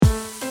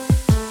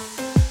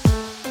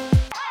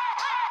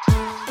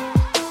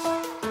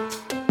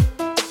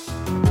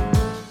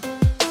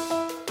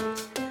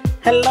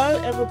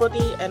Hello,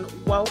 everybody, and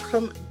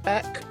welcome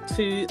back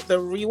to the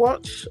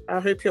rewatch. I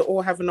hope you're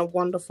all having a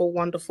wonderful,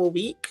 wonderful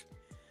week.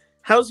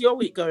 How's your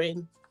week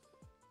going?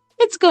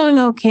 It's going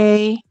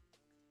okay.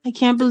 I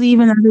can't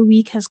believe another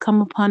week has come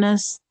upon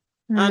us.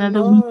 I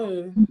Another week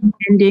know,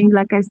 ending,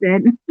 like I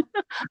said.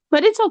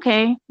 But it's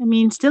okay. I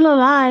mean, still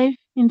alive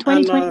in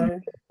I 2020. know.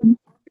 So,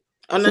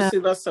 Honestly,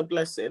 that's a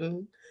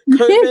blessing.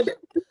 COVID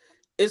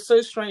is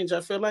so strange.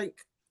 I feel like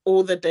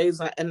all the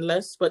days are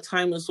endless, but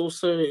time is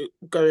also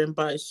going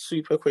by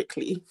super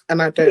quickly,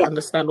 and I don't yeah,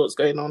 understand what's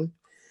going on.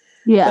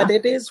 yeah, But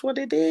it is what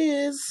it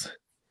is.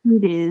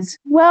 it is.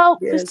 Well,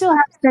 we Yes. still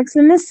have Sex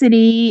in the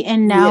City,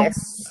 and now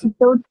Yes.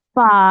 episode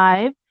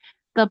 5,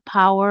 The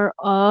Power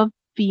of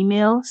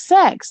Female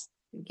Sex.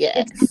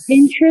 It's an Yes.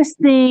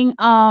 interesting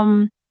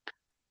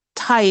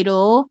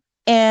title,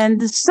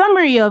 and the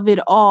summary of it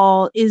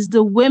all is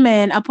the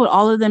women, I put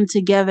all of them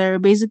together,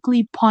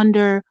 basically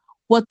ponder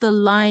what the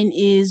line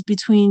is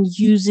between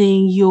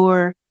using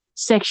your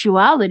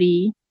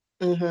sexuality.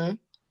 Mm-hmm.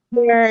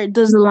 Where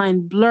does the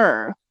line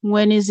blur?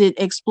 When is it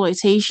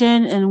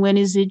exploitation and when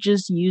is it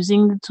just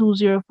using the tools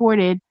you're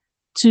afforded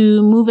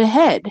to move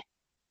ahead?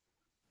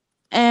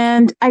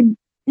 And I'm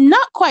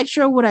not quite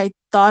sure what I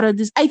thought of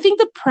this. I think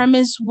the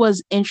premise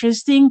was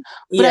interesting,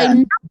 but Yeah. I'm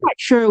not quite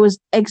sure it was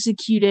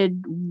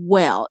executed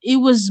well.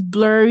 It was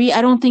blurry. I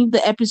don't think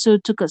the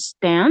episode took a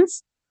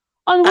stance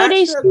on I where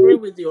they actually agree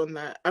stood. with you on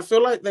that. I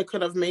feel like they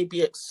could have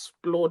maybe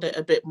explored it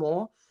a bit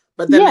more,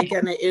 but then Yeah,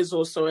 again, it is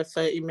also a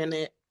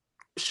 30-minute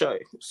show.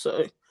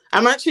 So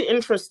I'm actually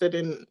interested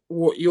in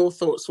what your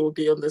thoughts will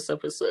be on this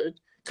episode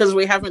because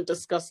we haven't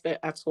discussed it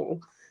at all.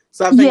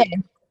 So I yeah.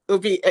 think it'll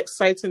be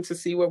exciting to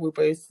see where we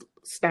both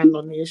stand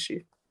on the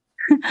issue.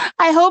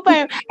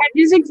 I'm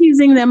just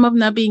accusing them of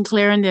not being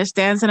clear in their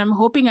stance, and I'm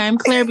hoping I'm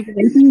clear because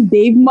I think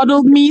they've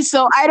muddled me,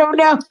 so I don't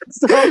know.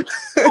 So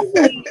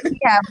hopefully we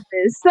have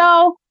this.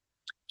 So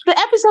the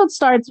episode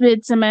starts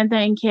with Samantha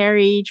and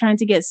Carrie trying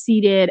to get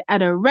seated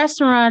at a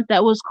restaurant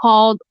that was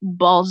called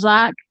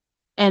Balzac.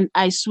 And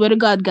I swear to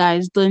God,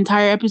 guys, the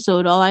entire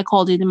episode, all I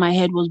called it in my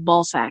head was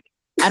Balzac.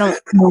 I don't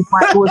know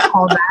why it was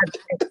called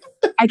that.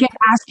 I kept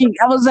asking.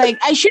 I was like,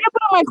 I should have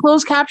put on my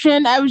closed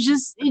caption.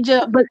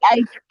 But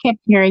I kept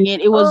hearing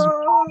it. It was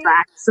Oh,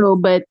 Balzac. So,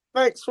 but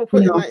thanks for you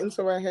putting know, that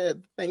into my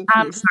head. Thank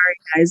I'm you. sorry,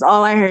 guys.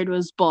 All I heard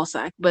was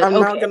Balzac. But I'm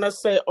now okay. gonna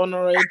say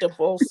Honoré de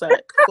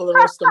Balzac for the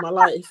rest of my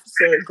life.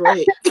 So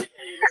great.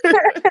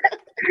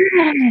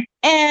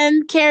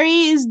 And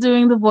Carrie is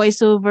doing the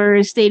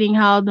voiceover, stating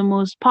how the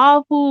most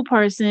powerful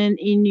person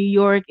in New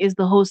York is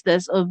the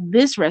hostess of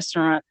this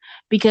restaurant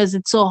because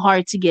it's so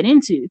hard to get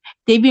into.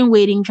 They've been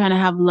waiting, trying to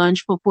have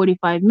lunch for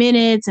 45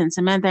 minutes, and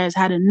Samantha has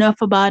had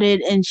enough about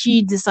it, and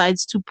she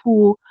decides to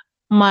pull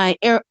my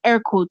air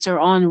quotes are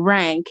on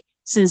rank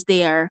since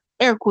they are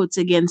air quotes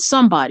against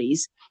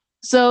somebody's.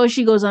 So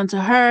she goes on to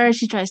her.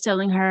 She tries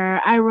telling her,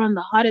 I run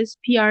the hottest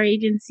PR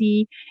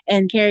agency,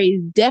 and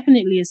Carrie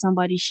definitely is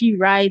somebody she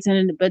writes,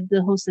 and but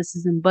the hostess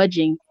isn't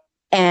budging,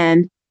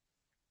 and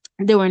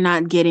they were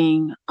not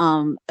getting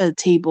a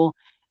table.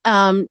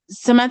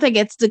 Samantha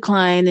gets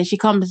declined, and she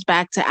comes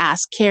back to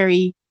ask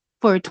Carrie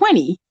for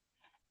 20,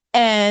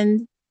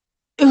 and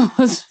it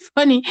was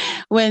funny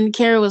when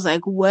Carrie was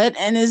like, "What?"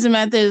 And then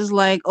Samantha is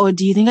like, "Oh,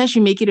 do you think I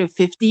should make it a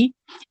 50?"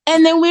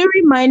 And then we're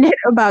reminded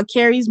about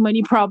Carrie's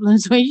money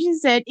problems when she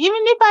said, "Even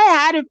if I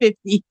had a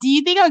 50, do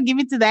you think I'll give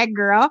it to that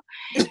girl?"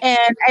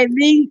 And I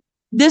think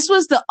this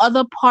was the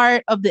other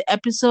part of the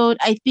episode.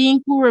 I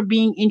think we were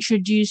being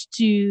introduced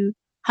to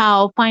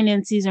how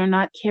finances are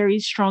not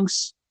Carrie's strong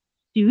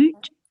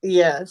suit.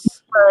 Yes.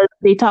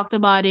 They talked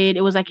about it.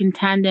 It was like in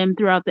tandem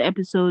throughout the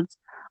episodes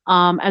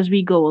as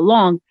we go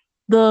along.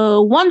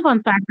 The one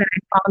fun fact that I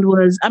found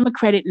was I'm a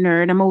credit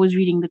nerd. I'm always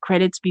reading the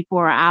credits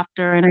before or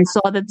after. And I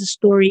saw that the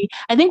story,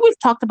 I think we've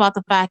talked about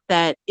the fact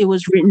that it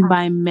was written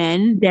by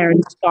men,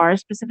 Darren Star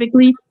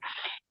specifically.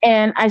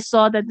 And I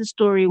saw that the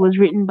story was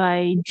written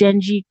by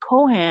Genji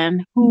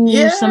Kohan, who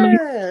some of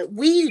Yeah.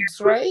 Weeds,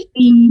 right?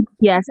 you,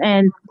 yes,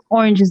 and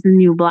Orange is the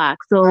New Black.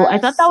 So I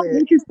thought that That's was it.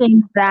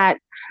 interesting that,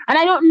 and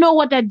I don't know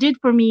what that did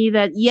for me.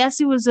 That yes,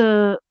 it was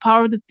a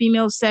Power of the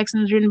Female Sex and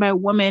it was written by a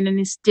woman, and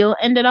it still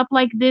ended up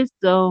like this.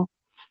 So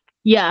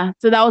yeah,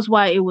 so that was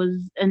why it was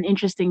an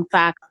interesting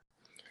fact.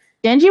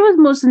 Genji was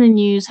most in the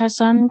news. Her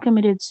son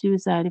committed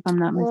suicide, if I'm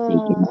not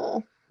mistaken.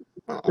 Oh,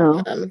 oh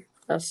So man.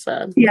 That's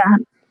sad. yeah.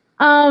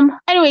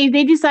 Anyway,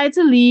 they decide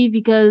to leave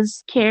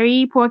because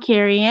Carrie, poor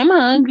Carrie, I'm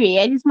hungry.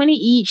 I just want to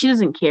eat. She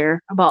doesn't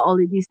care about all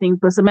of these things,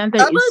 but Samantha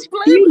I is don't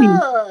blame fuming.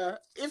 her.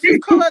 If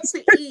you've come out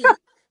to eat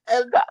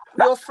and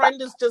your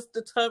friend is just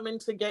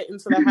determined to get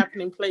into the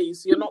happening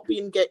place, you're not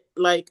being get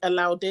like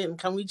allowed in.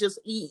 Can we just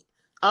eat?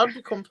 I'd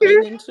be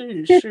complaining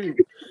too. Shoot.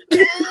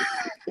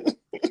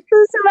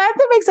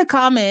 Samantha makes a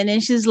comment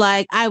and she's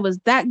like, I was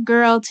that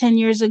girl 10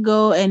 years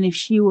ago, and if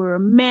she were a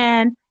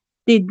man,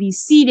 they'd be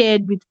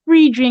seated with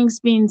free drinks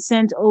being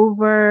sent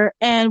over.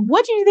 And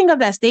what do you think of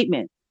that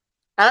statement?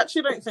 I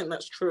actually don't think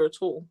that's true at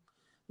all.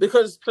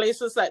 Because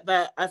places like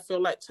that, I feel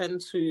like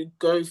tend to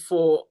go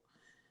for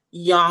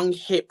young,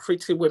 hip,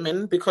 pretty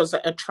women because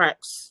it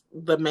attracts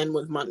the men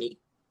with money.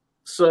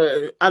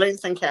 So I don't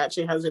think it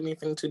actually has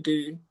anything to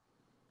do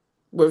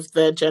with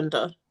their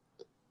gender.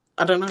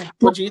 I don't know.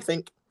 What do you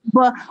think?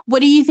 But what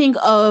do you think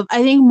of,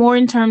 I think more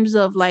in terms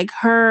of like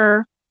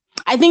her,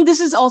 I think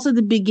this is also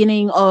the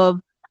beginning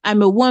of,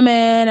 I'm a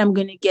woman, I'm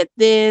going to get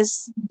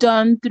this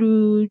done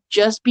through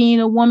just being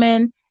a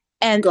woman.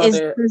 And Got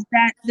it.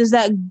 does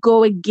that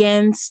go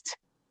against,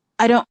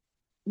 I don't,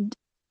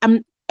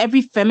 I'm,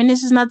 every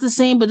feminist is not the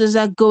same, but does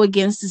that go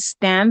against the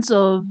stance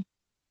of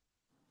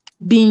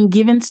being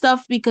given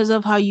stuff because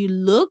of how you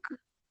look?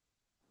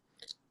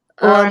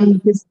 Or I'm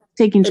just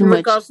taking too In much.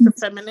 regards to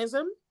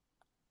feminism?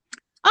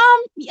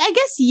 I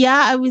guess,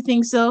 yeah, I would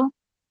think so.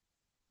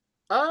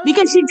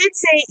 Because she did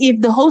say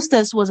if the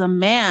hostess was a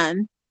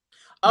man,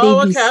 they'd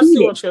be okay, I see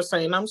seated. what you're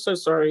saying. I'm so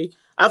sorry.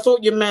 I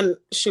thought you meant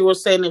she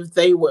was saying if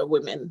they were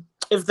women,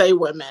 if they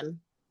were men.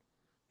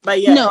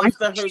 But yeah, No, if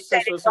the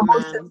hostess was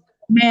a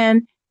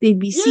man, they'd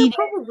be yeah, seated.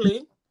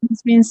 probably.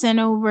 It's been sent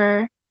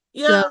over.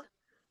 Yeah, So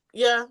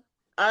yeah,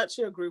 I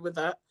actually agree with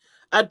that.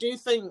 I do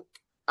think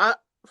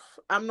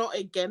I'm not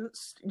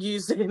against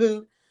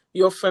using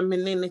your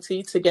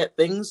femininity to get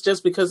things,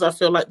 just because I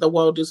feel like the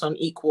world is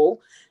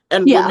unequal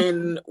and yeah,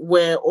 women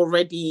were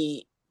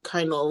already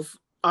kind of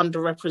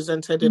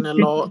underrepresented in a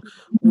lot.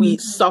 We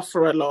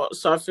suffer a lot.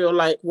 So I feel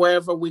like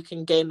wherever we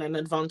can gain an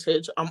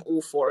advantage, I'm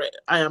all for it.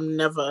 I am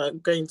never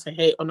going to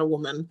hate on a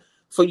woman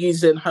for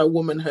using her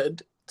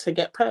womanhood to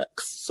get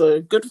perks.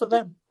 So good for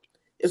them,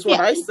 is what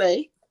yeah. I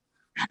say.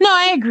 No,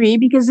 I agree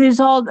because there's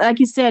all, like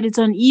you said, it's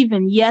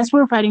uneven. Yes,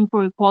 we're fighting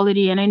for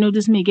equality, and I know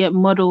this may get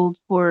muddled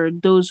for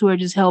those who are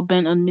just hell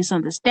bent on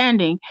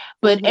misunderstanding,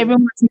 but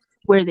everyone's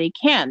where they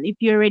can. If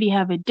you already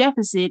have a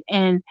deficit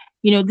and,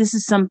 this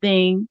is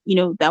something,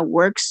 that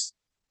works,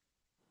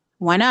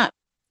 why not?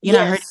 You're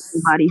not hurting Yes.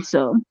 anybody,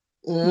 so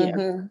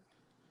yeah.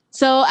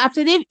 So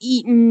after they've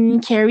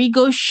eaten, Carrie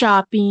goes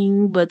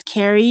shopping, but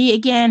Carrie,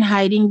 again,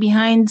 hiding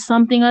behind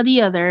something or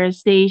the other,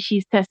 says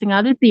she's testing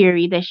out a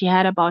theory that she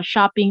had about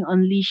shopping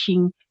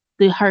unleashing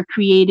her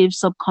creative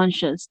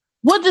subconscious.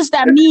 What does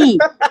that mean?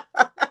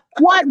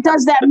 What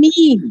does that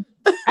mean?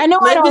 I know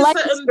I Maybe don't it's like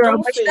the this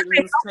girl, but she endorphins,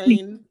 doesn't help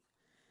me. It's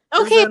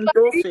Okay,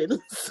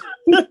 endorphins.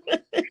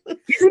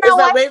 isn't Is that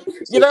that why? maybe,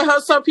 you know how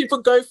some people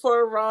go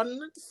for a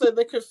run so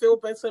they can feel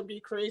better and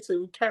be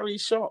creative? Carrie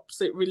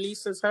shops, it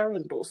releases her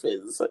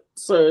endorphins.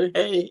 So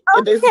hey,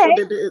 it is what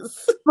it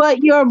is.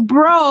 But you're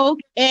broke,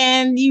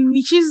 and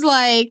she's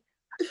like,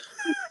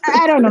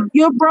 I don't know.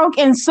 You're broke,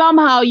 and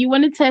somehow you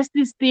want to test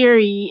this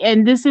theory,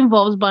 and this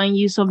involves buying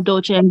you some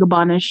Dolce and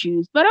Gabbana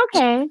shoes. But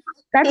okay,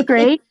 that's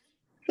great.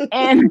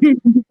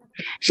 And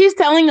she's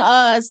telling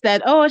us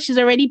that, oh, she's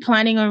already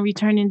planning on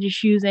returning the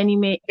shoes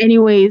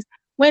anyways.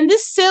 When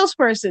this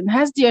salesperson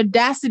has the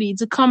audacity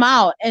to come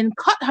out and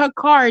cut her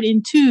card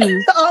in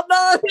two, oh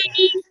no!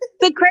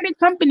 the credit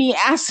company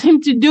asks him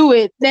to do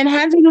it, then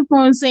hands her the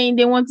phone saying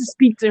they want to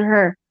speak to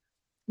her.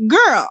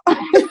 Girl.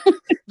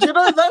 You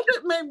know, that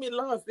bit made me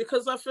laugh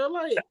because I feel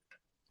like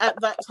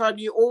at that time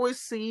you always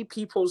see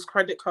people's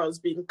credit cards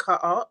being cut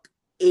up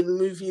in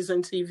movies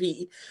and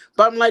TV.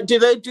 But I'm like, do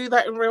they do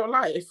that in real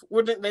life?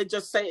 Wouldn't they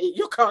just say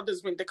your card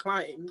has been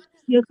declined?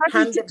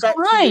 Hand it back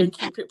to you and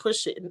keep it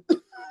pushing.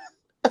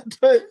 And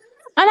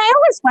I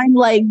always find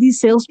like these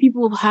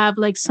salespeople have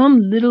like some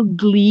little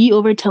glee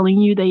over telling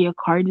you that your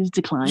card is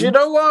declined. Do you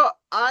know what?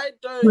 I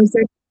don't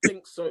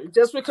think so.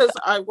 Just because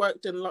I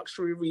worked in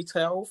luxury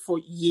retail for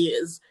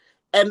years,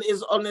 and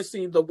is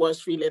honestly the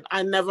worst feeling.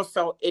 I never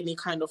felt any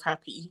kind of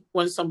happy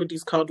when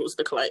somebody's card was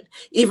declined,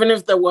 even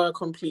if they were a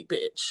complete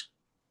bitch.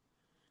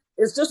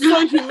 It's just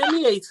so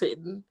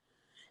humiliating.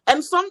 And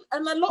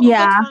a lot of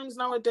the times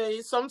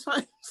nowadays,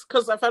 sometimes,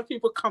 because I've had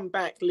people come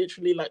back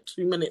literally like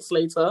 2 minutes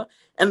later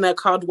and their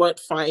card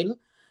worked fine.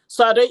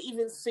 So I don't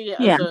even see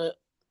it as a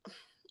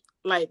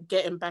like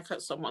getting back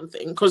at someone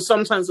thing. Because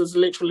sometimes it's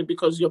literally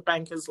because your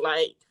bank is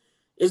like,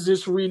 is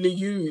this really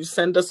you?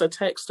 Send us a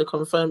text to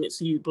confirm it's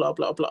you, blah,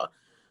 blah, blah.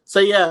 So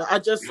yeah,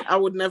 I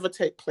would never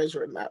take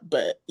pleasure in that.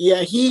 But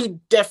yeah, he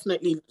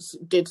definitely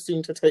did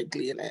seem to take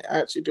glee in it. I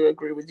actually do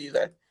agree with you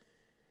there.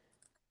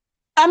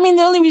 I mean,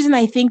 the only reason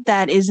I think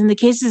that is in the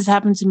cases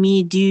happened to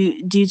me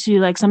due to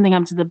like something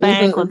happened to the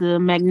bank or the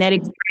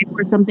magnetic stripe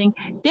or something.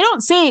 They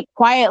don't say it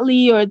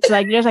quietly, or it's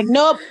like they're just like,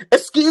 nope.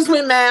 Excuse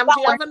me, ma'am.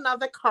 Do you have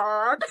another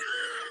card?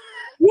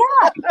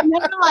 Yeah, it's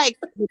never like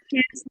the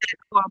chance that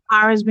our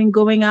power has been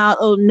going out.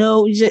 Oh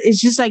no,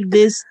 it's just like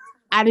this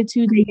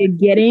attitude that you're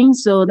getting.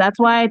 So that's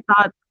why I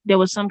thought there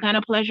was some kind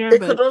of pleasure.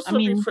 It could also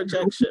be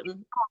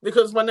projection,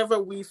 because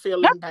whenever we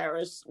feel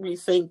embarrassed, we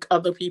think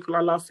other people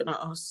are laughing at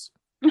us.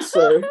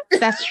 So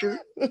that's true.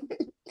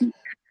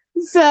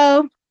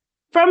 So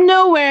from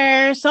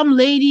nowhere, some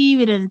lady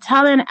with an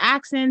Italian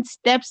accent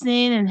steps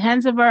in and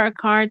hands over a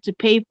card to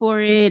pay for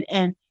it,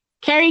 and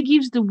Carrie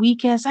gives the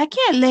weakest, I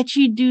can't let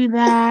you do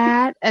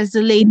that, as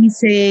the lady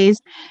says,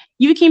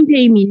 you can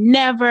pay me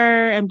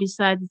never, and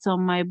besides it's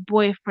on my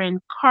boyfriend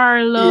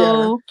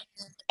Carlo.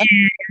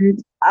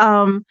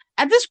 And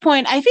at this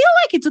point, I feel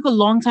like it took a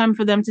long time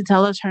for them to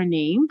tell us her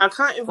name. I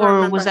can't even Or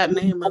remember was her that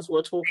name as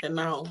we're talking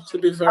now, to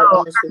be very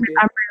honest with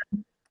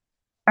you.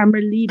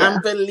 Amelita?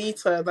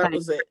 Amelita, that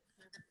was it.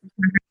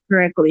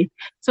 Correctly.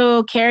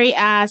 So Carrie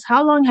asks,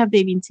 how long have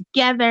they been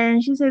together?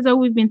 And she says, oh,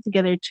 we've been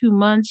together 2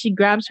 months. She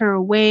grabs her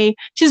away.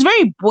 She's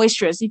very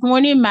boisterous. If you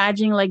want to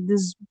imagine like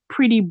this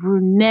pretty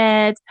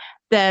brunette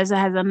that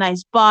has a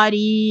nice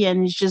body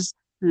and is just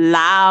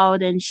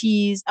loud, and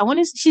she's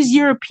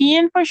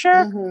European for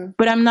sure,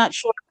 but I'm not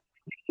sure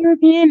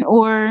European,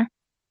 or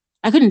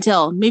I couldn't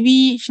tell.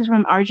 Maybe she's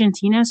from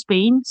Argentina,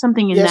 Spain,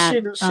 something in that.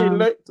 She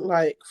looked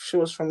like she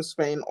was from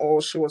Spain,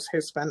 or she was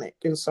Hispanic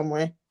in some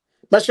way.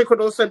 But she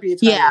could also be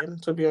Italian,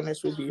 to be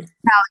honest with you.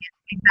 Italian,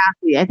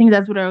 exactly. I think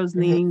that's what I was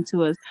leaning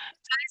towards.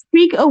 So they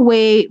speak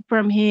away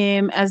from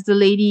him as the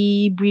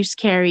lady briefs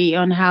Carrie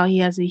on how he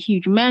has a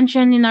huge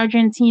mansion in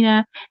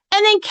Argentina.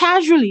 And then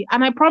casually,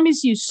 and I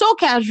promise you, so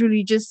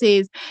casually, just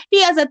says,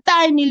 he has a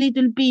tiny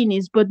little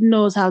penis, but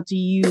knows how to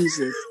use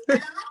it.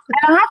 And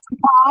I had to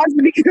pause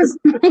because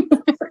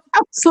I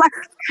was like,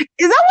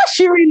 is that what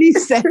she really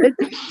said?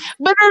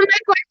 But then my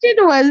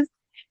question was,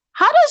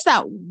 how does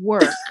that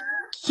work?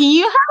 Can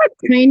you have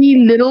a tiny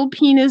little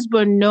penis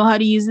but know how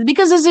to use it?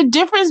 Because there's a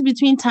difference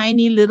between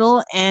tiny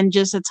little and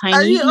just a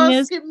tiny penis. Are you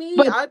asking me?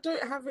 But I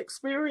don't have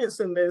experience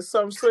in this,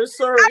 so I'm so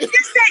sorry.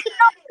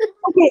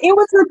 Okay, it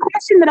was a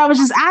question that I was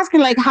just asking,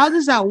 like, how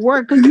does that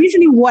work? Because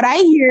usually what I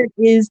hear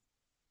is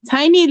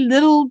tiny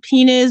little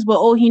penis,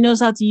 but he knows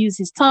how to use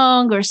his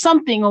tongue or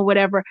something or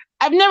whatever.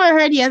 I've never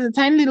heard he has a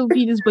tiny little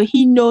penis, but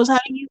he knows how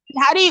to use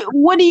it.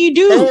 What do you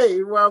do?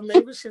 Hey, well,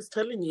 maybe she's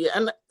telling you.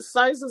 And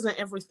size isn't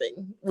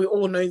everything. We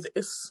all know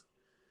this.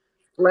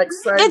 Like,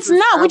 size it's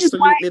not, is which is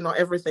absolutely not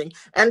everything.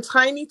 And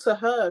tiny to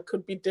her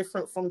could be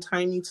different from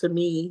tiny to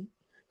me,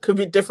 could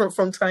be different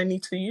from tiny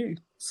to you.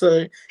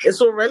 So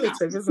it's all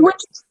relative, isn't it?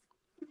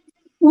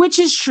 Which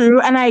is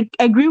true, and I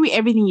agree with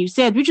everything you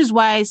said, which is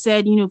why I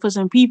said, for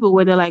some people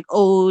where they're like,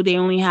 oh, they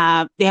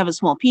have a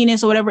small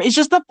penis or whatever, it's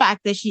just the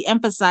fact that she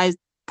emphasized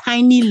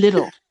tiny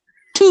little.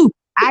 2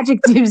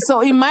 adjectives.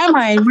 So in my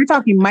mind, we're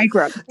talking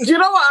micro. Do you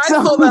know what?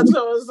 I thought that too.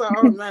 I was like,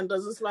 oh man,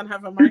 does this man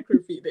have a micro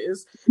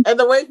penis? And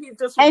the way he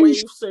just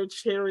waved so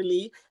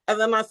cheerily. And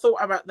then I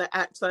thought about the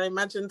act. I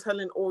imagine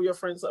telling all your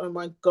friends, oh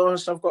my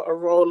gosh, I've got a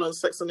role on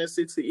Sex and the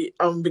City.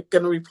 I'm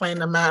going to be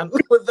playing a man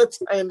with a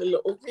tiny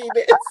little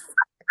penis.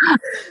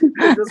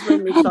 It just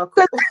made me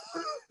chuckle.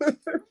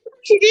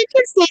 She didn't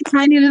just say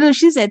tiny little,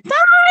 she said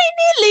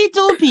tiny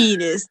little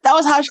penis. That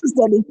was how she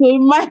said it. So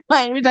in my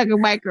mind, we're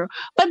talking micro.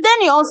 But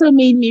then it also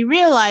made me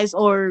realize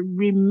or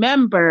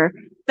remember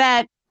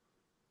that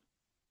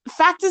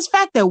fact is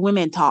fact that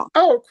women talk.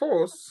 Oh, of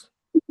course.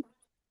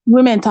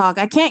 Women talk.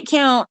 I can't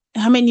count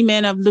how many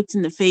men I've looked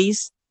in the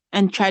face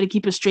and try to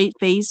keep a straight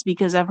face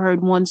because I've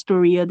heard one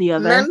story or the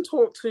other. Men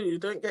talk too.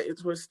 Don't get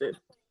it twisted.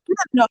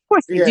 No, of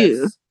course they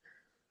do.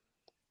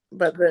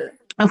 But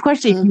of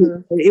course they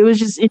do. It was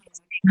just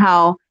interesting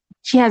how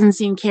she hasn't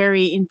seen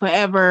Carrie in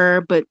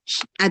forever, but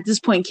at this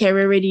point,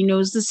 Carrie already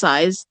knows the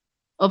size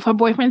of her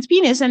boyfriend's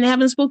penis, and they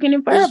haven't spoken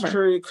in forever. It's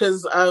true,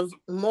 because I've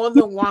more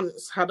than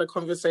once had a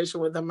conversation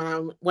with a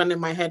man when in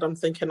my head I'm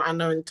thinking, I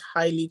know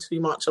entirely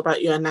too much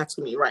about your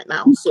anatomy right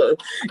now. So,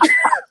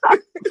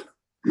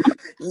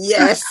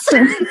 yes.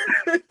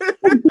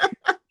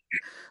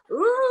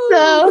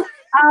 So,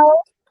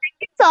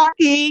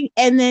 talking,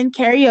 and then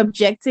Carrie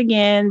objects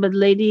again, but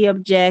lady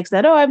objects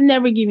that, I've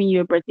never given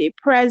you a birthday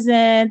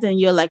present and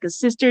you're like a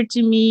sister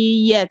to me,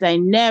 yet I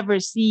never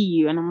see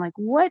you. And I'm like,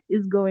 what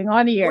is going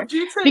on here?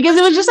 Because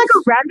it was just like a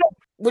random.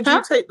 Would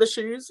you take the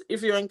shoes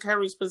if you're in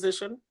Carrie's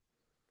position?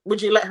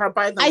 Would you let her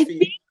buy them for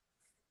you?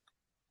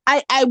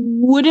 I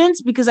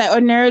wouldn't, because I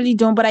ordinarily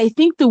don't, but I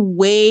think the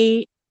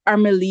way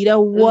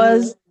Armelita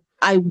was,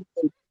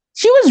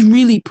 she was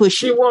really pushy.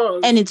 She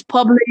was. And it's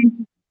public.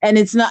 And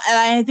it's not, and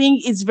I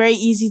think it's very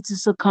easy to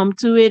succumb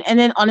to it. And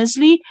then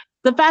honestly,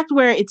 the fact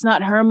where it's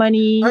not her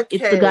money,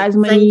 it's the guy's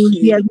money,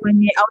 he has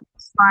money, I was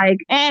just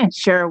like,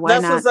 sure, why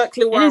not? That's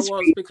exactly where I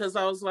was, because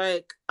I was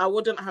like, I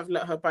wouldn't have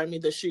let her buy me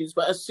the shoes.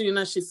 But as soon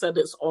as she said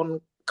it's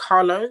on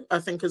Carlo, I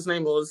think his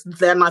name was,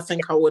 then I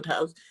think I would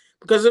have.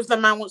 Because if the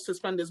man wants to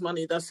spend his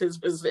money, that's his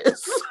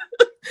business.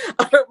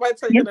 I don't mind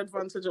taking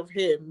advantage of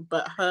him,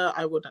 but her,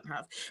 I wouldn't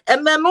have.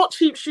 And they're not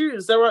cheap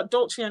shoes. They're at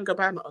Dolce &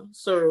 Gabbana,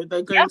 so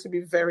they're going to be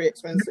very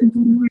expensive.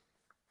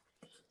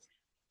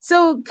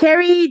 So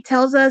Carrie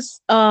tells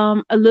us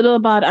a little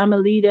about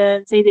Amelita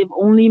and say they've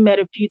only met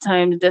a few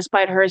times,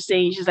 despite her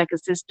saying she's like a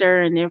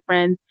sister and they're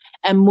friends.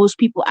 And most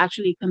people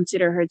actually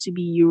consider her to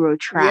be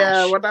Eurotrash.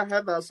 Yeah, when I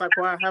heard that, I was like,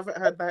 well, I haven't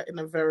heard that in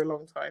a very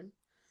long time.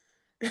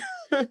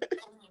 I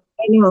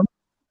know.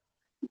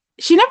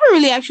 She never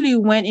really actually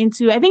went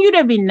into, I think it would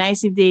have been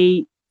nice if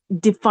they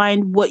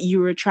defined what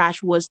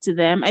Eurotrash was to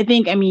them. I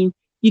mean,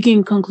 you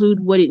can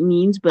conclude what it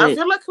means, but I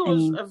feel like it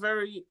was a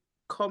very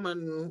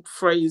common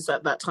phrase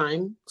at that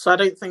time. So I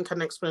don't think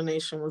an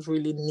explanation was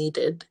really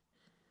needed.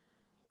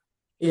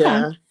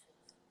 Yeah.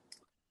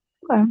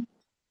 Okay.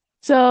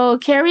 So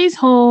Carrie's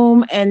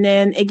home, and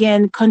then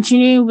again,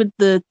 continuing with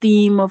the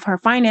theme of her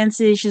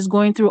finances, she's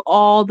going through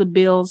all the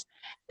bills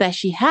that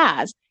she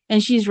has.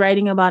 And she's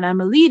writing about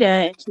Amelita,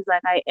 and she's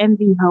like, I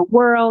envy her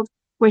world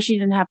where she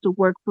didn't have to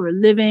work for a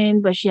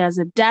living, but she has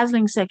a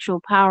dazzling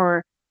sexual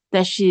power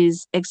that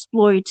she's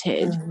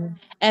exploited. Mm-hmm.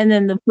 And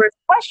then the first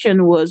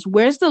question was,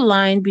 where's the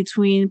line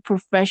between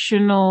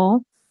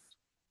professional?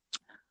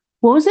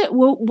 What was it?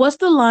 What's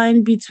the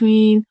line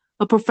between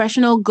a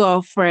professional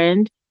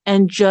girlfriend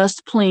and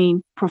just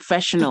plain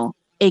professional,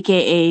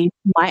 aka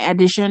my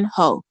addition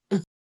hoe?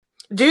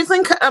 Do you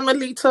think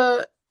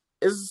Amelita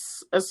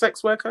is a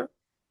sex worker?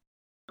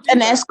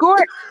 An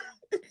escort?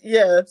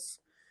 Yes.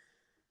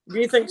 Do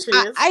you think she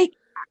is?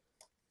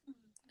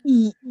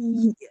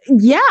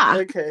 Yeah.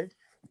 Okay.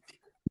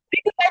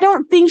 Because I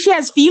don't think she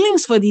has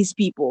feelings for these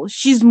people.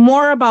 She's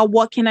more about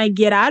what can I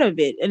get out of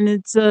it, and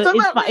it's so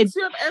that makes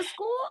you an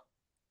escort.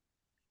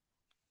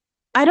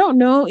 I don't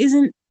know.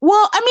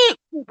 I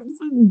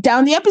mean,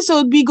 down the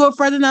episode we go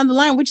further down the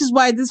line, which is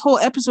why this whole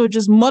episode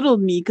just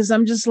muddled me because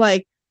I'm just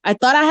like, I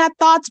thought I had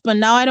thoughts, but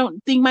now I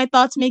don't think my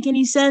thoughts make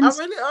any sense.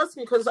 I'm really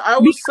asking because I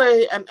would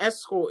say an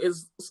escort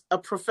is a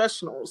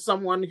professional,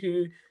 someone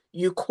who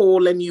you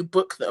call and you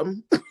book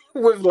them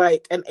with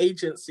like an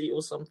agency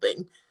or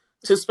something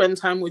to spend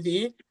time with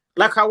you.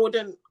 Like I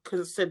wouldn't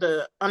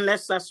consider,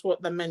 unless that's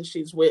what the men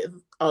she's with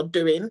are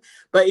doing,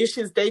 but if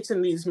she's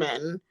dating these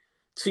men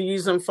to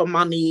use them for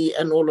money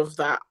and all of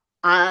that,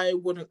 I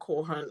wouldn't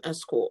call her an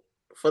escort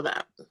for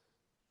that.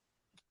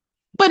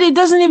 But it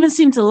doesn't even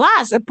seem to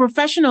last. A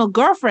professional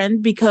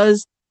girlfriend,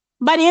 because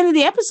by the end of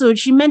the episode,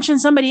 she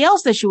mentioned somebody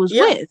else that she was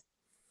with.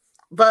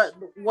 But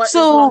what is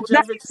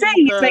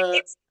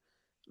longevity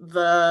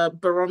the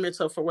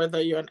barometer for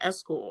whether you're an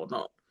escort or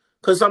not?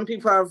 Because some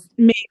people have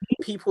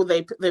people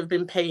they've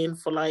been paying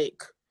for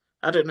like,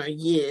 I don't know,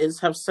 years,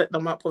 have set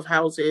them up with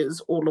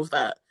houses, all of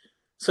that.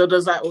 So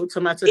does that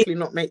automatically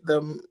not make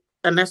them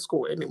an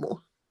escort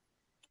anymore?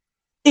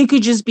 It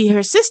could just be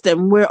her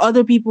system where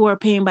other people are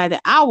paying by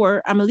the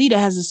hour. Amelita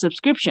has a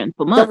subscription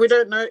for months. But we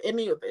don't know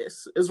any of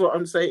this, is what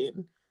I'm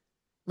saying.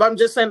 But I'm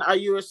just saying, are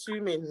you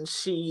assuming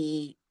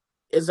she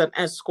is an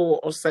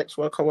escort or sex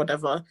worker or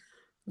whatever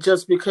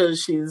just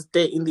because she's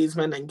dating these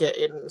men and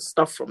getting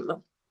stuff from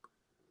them?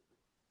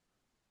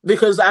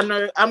 Because I'm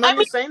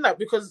only saying that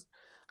because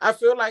I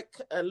feel like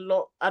I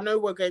know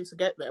we're going to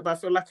get there, but I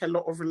feel like a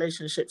lot of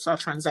relationships are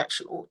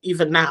transactional,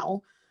 even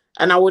now.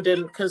 And I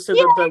wouldn't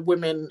consider the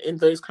women in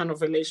those kind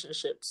of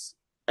relationships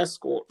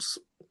escorts.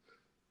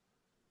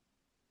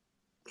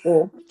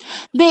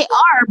 They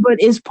are, but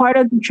is part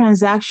of the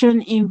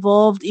transaction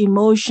involved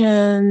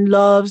emotion,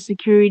 love,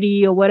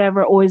 security, or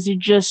whatever, or is it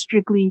just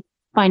strictly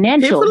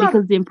financial?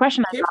 Because the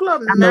impression I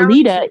got from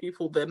Amelita,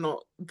 people they're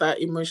not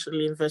that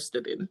emotionally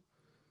invested in.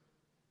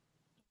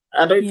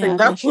 I don't think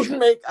that would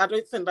make. I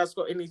don't think that's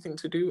got anything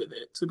to do with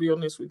it, to be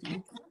honest with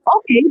you.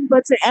 Okay,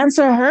 but to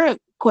answer her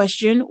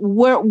question,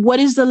 what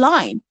is the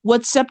line?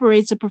 What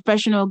separates a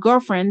professional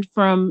girlfriend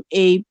from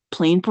a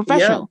plain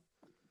professional?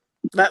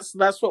 Yeah.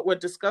 That's what we're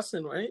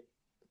discussing, right?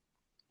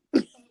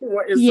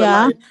 What is the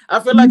line? I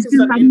feel like it's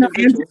an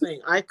individual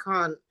thing. I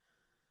can't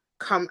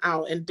come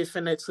out and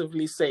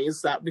definitively say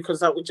is that,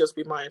 because that would just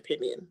be my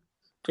opinion.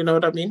 Do you know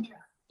what I mean?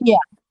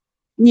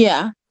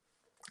 Yeah.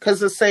 Because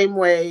the same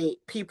way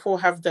people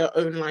have their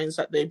own lines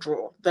that they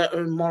draw, their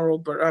own moral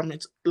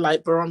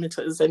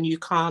barometers, and you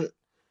can't.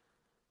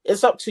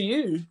 It's up to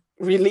you,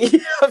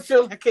 really. I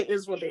feel like it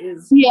is what it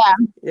is.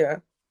 Yeah.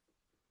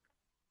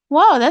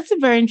 Wow, that's a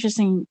very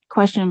interesting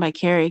question by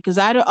Carrie, because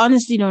I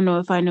honestly don't know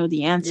if I know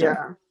the answer.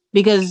 Yeah.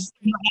 Because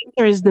the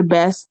answer is the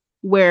best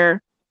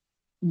where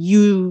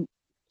you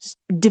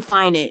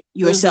define it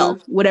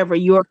yourself, whatever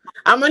you're.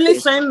 I'm only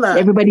saying that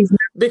everybody's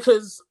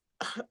because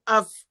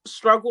I've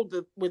struggled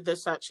with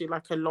this actually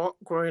like a lot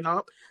growing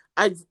up.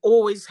 I've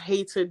always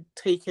hated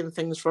taking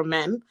things from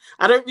men.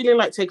 I don't really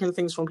like taking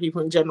things from people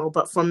in general,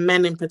 but from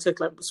men in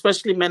particular,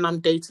 especially men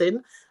I'm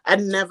dating, I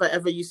never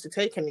ever used to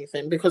take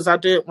anything because I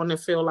didn't want to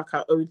feel like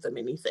I owed them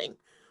anything.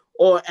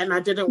 And I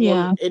didn't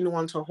want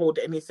anyone to hold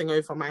anything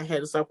over my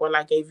head. It's like, well,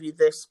 I gave you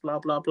this, blah,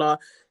 blah, blah.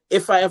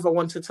 If I ever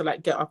wanted to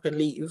like get up and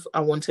leave, I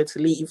wanted to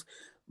leave.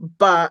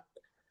 But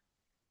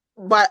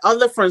my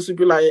other friends would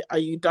be like, are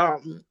you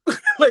dumb?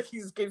 Like,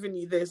 he's giving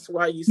you this,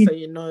 why are you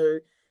saying no?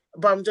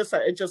 But I'm just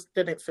like, it just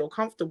didn't feel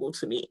comfortable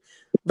to me.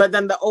 But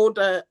then the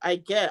older I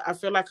get, I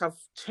feel like I've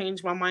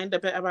changed my mind a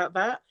bit about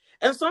that.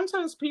 And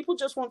sometimes people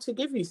just want to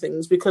give you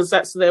things because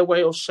that's their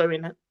way of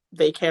showing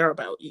they care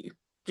about you.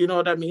 Do you know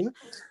what I mean?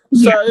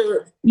 So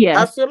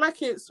I feel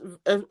like it's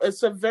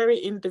a very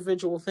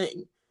individual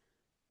thing.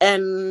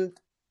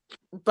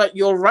 But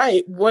you're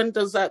right. When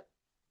does that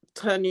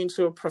turn you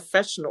into a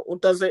professional?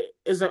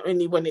 Is it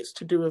only when it's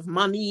to do with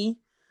money?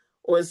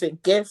 Or is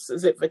it gifts?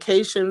 Is it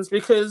vacations?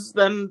 Because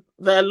then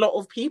there are a lot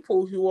of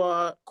people who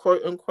are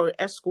quote unquote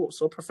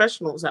escorts or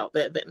professionals out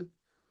there then.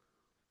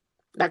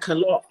 Like a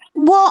lot.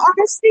 Well,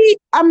 honestly,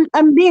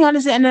 I'm being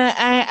honest, and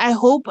I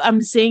hope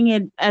I'm saying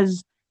it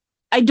as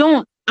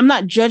I'm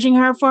not judging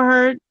her for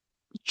her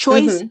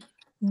choice.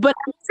 But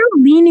I'm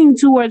still leaning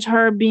towards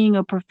her being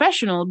a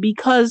professional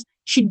because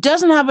she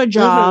doesn't have a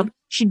job. Mm-hmm.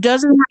 She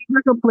doesn't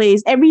have a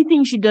place.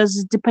 Everything she does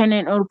is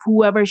dependent on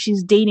whoever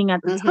she's dating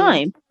at the Mm-hmm.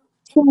 time.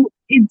 So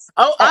it's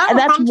Oh, I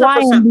that's why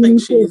I'm 100% think leaning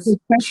towards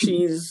professional.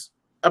 she's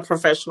a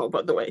professional,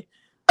 by the way.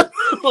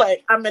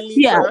 Like, Yeah.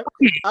 Amelita,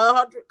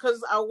 100,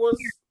 because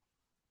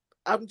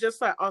I'm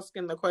just like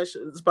asking the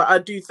questions, but I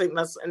do think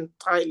that's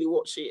entirely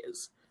what she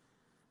is.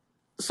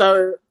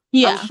 So I'm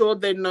Yeah. sure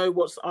they know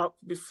what's up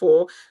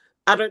before.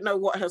 I don't know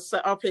what her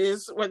setup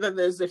is, whether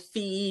there's a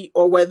fee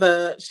or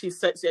whether she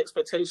sets the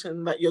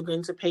expectation that you're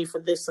going to pay for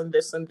this and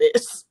this and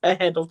this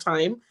ahead of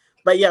time.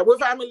 But yeah,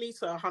 with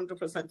Amelita,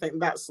 100% think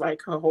that's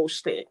like her whole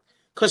shtick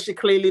because she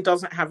clearly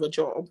doesn't have a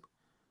job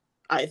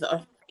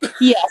either.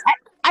 Yes,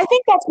 I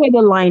think that's where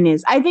the line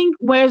is. I think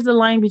where's the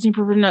line between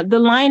professional? The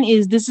line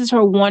is this is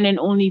her one and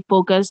only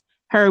focus,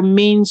 her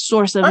main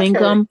source of Okay,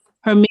 income,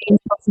 her main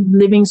source of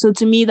living. So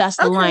to me, that's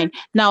the okay, line.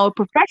 Now, a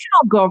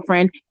professional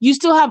girlfriend, you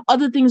still have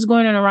other things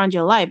going on around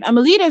your life.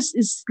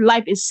 Amelita's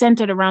life is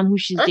centered around who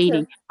she's okay.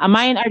 dating. Am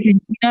I in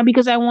Argentina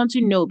because I want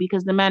to know?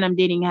 Because the man I'm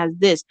dating has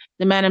this.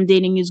 The man I'm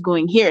dating is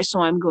going here,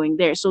 so I'm going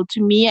there. So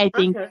to me, I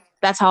think Okay.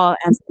 that's how I'll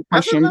answer the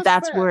I think question. that's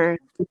That's fair. where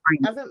the line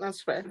I is. think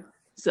that's fair.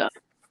 So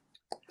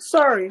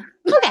Sorry.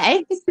 okay. I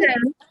hate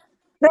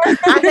That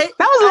I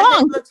was hate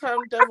long. the term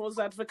devil's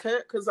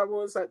advocate because I'm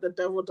always like the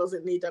devil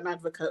doesn't need an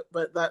advocate,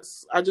 but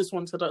that's I just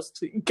wanted us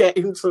to get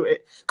into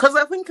it because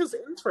I think it's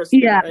interesting,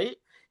 Yeah. right?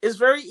 It's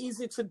very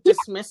easy to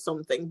dismiss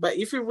something, but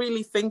if you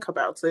really think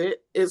about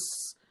it,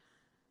 it's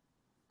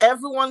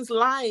everyone's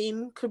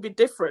line could be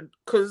different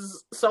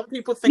because some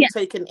people Yeah. think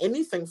taking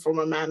anything from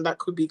a man that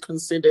could be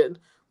considered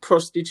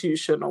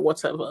prostitution or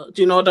whatever.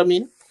 Do you know what I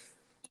mean?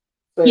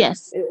 So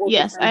Yes. it all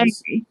Yes, I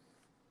depends. agree.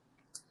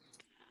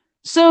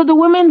 So the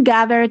women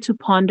gather to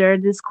ponder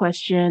this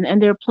question and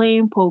they're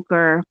playing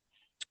poker.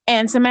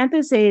 And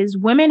Samantha says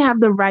women have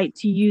the right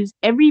to use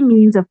every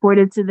means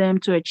afforded to them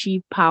to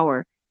achieve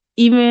power.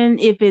 Even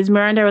if it's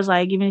Miranda was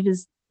like, even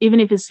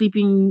if it's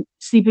sleeping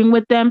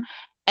with them.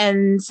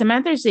 And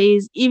Samantha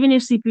says, even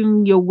if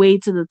sleeping your way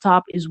to the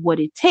top is what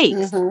it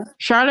takes. Mm-hmm.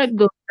 Charlotte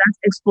goes, that's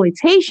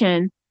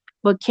exploitation.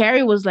 But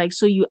Carrie was like,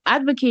 so you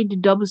advocate the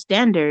double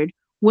standard.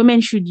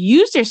 Women should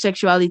use their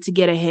sexuality to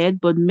get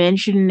ahead, but men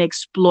shouldn't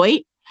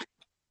exploit.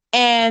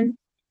 And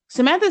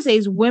Samantha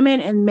says women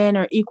and men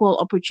are equal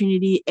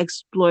opportunity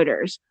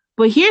exploiters.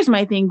 But here's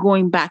my thing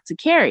going back to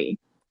Carrie.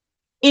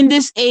 In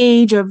this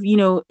age of,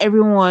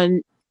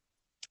 everyone,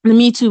 the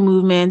Me Too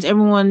movement,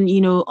 everyone,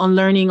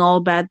 unlearning all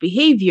bad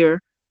behavior,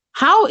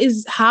 how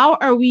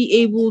are we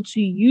able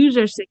to use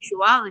our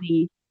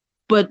sexuality,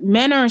 but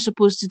men are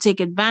supposed to take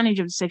advantage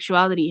of the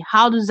sexuality?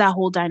 How does that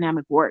whole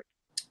dynamic work?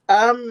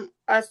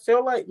 I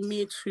feel like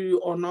Me Too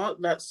or not,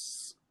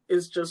 that's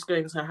is just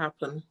going to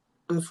happen.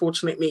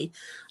 Unfortunately,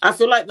 I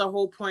feel like the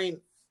whole point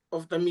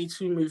of the Me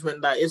Too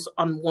movement that is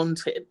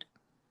unwanted.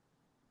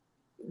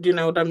 Do you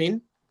know what I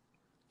mean?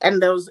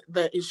 And there's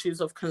the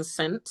issues of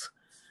consent.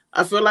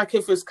 I feel like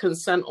if it's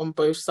consent on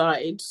both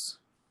sides,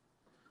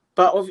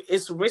 but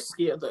it's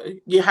riskier though.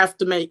 You have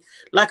to make,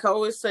 like I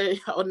always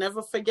say, I'll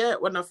never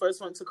forget when I first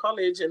went to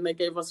college and they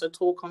gave us a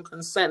talk on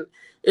consent.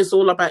 It's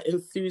all about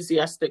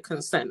enthusiastic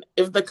consent.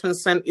 If the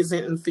consent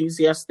isn't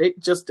enthusiastic,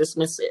 just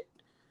dismiss it.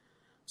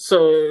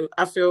 So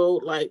I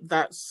feel like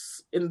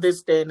that's in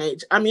this day and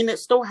age. I mean, it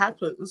still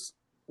happens,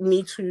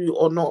 Me Too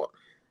or not.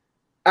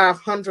 I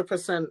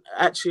 100%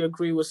 actually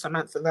agree with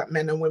Samantha that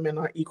men and women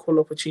are equal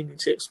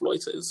opportunity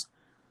exploiters.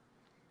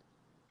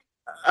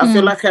 I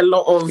feel Hmm. like a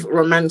lot of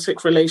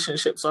romantic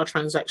relationships are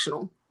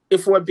transactional,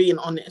 if we're being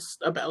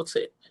honest about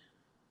it.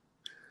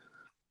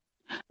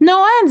 No,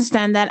 I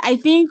understand that. I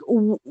think,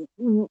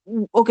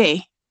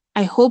 okay,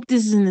 I hope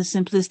this isn't a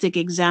simplistic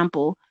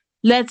example.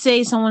 Let's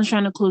say someone's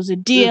trying to close a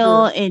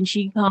deal Mm-hmm. and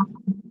she comes,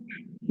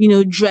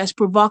 dressed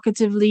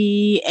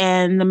provocatively,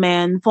 and the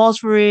man falls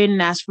for it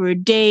and asks for a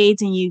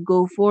date and you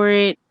go for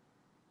it.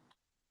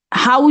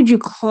 How would you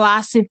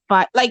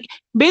classify? Like,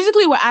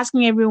 basically, we're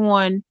asking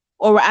everyone,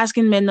 or we're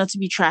asking men not to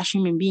be trash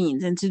human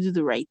beings and to do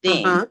the right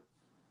thing. Uh-huh.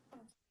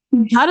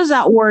 How does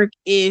that work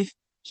if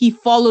he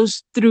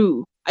follows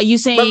through? Are you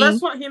But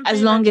that's saying not him as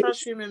being a long as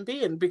trash human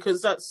being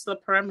because that's the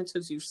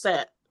parameters you've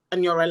set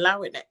and you're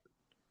allowing it.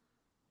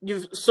 You're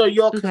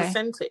okay?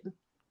 consenting.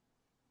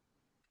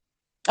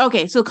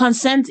 Okay, so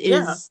consent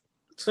Yeah. is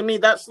To me,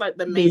 that's like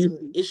the main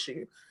basically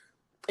issue.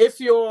 If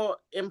you're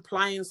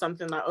implying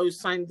something like, oh,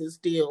 sign this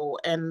deal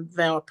and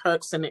there are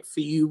perks in it for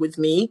you with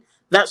me,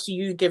 that's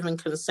you giving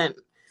consent.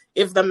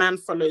 If the man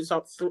follows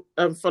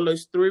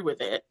through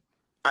with it,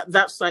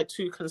 that's like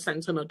two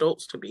consenting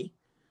adults to me.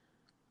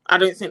 I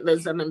don't think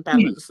there's an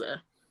imbalance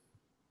there.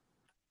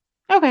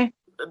 okay.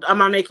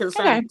 Am I making Okay.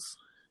 sense?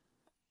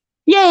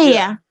 Yeah.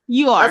 Yeah.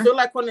 You I are. feel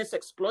like when it's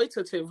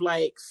exploitative,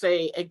 like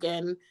say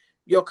again,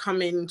 you're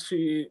coming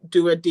to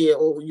do a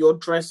deal, you're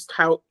dressed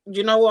how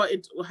you know what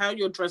how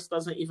you're dressed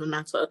doesn't even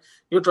matter.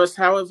 You're dressed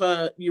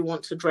however you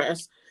want to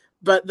dress,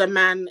 but the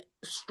man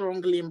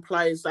strongly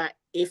implies that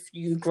if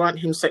you grant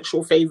him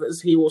sexual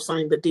favors, he will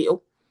sign the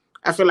deal.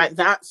 I feel like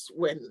that's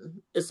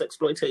when it's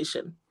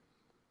exploitation,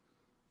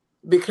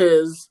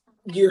 because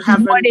you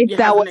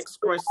haven't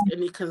expressed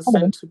any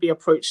consent to be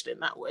approached in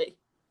that way.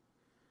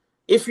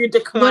 If you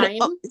decline,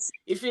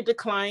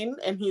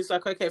 and he's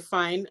like, okay,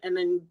 fine, and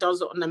then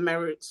does it on the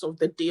merits of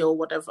the deal,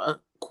 whatever,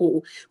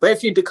 cool. But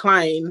if you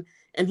decline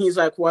and he's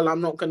like, well,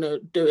 I'm not going to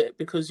do it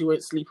because you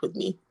won't sleep with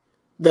me,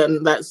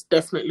 then that's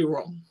definitely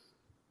wrong.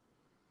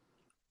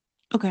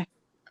 Okay.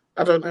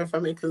 I don't know if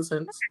I'm making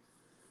sense.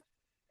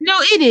 No,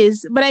 it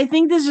is, but I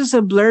think there's just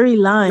a blurry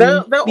line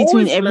they're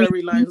between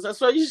blurry lines. That's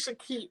why you should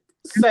keep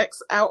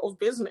sex out of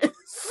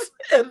business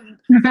and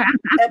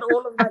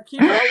all of that.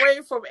 Keep it away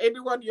from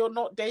anyone you're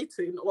not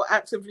dating or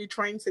actively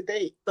trying to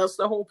date. That's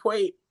the whole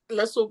point.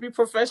 Let's all be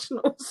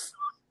professionals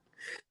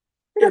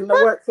in the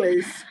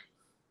workplace.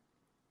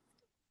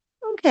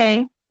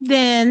 Okay.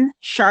 Then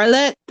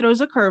Charlotte throws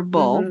a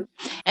curveball,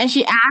 and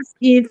she asks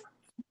if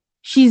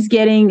she's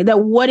getting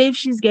that. What if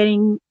she's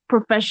getting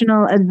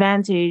professional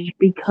advantage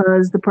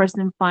because the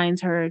person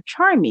finds her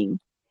charming?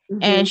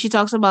 And she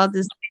talks about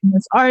this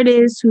famous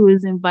artist who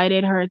has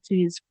invited her to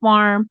his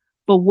farm,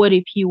 but what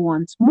if he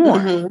wants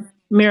more?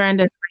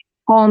 Miranda,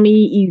 call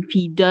me if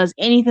he does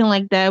anything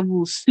like that,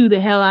 we'll sue the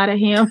hell out of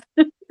him.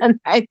 And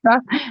I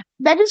thought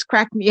that just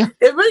cracked me up.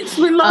 It makes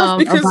me laugh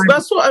because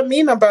that's what I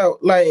mean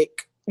about,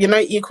 like, you know,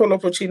 equal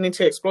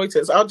opportunity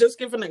exploiters. I'll just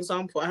give an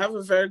example. I have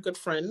a very good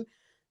friend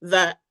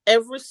that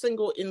every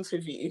single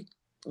interview,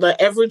 like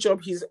every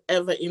job he's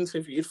ever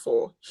interviewed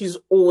for, he's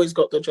always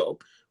got the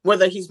job,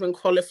 whether he's been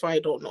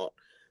qualified or not,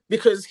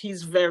 because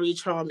he's very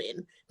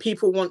charming.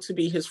 People want to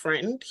be his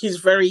friend. He's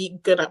very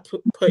good at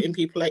putting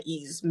people at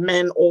ease,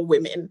 men or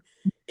women.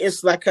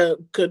 It's like a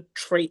good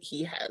trait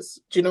he has.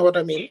 Do you know what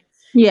I mean?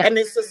 Yeah. And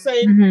it's the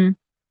same.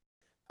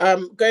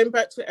 Going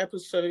back to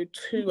episode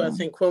 2, I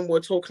think, when we're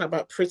talking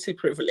about pretty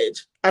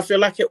privilege, I feel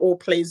like it all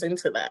plays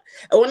into that.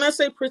 And when I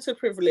say pretty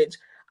privilege,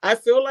 I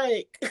feel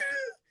like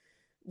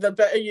the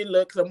better you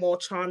look, the more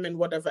charming,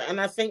 whatever.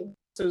 And I think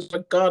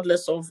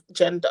regardless of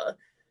gender,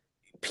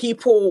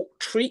 people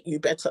treat you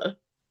better.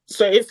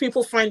 So if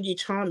people find you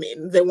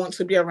charming, they want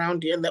to be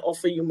around you and they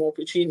offer you more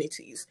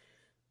opportunities.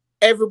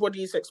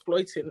 Everybody's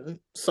exploiting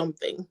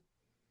something.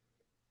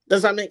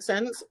 Does that make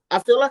sense? I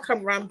feel like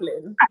I'm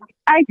rambling.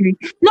 I agree.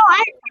 No,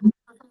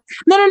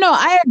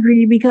 I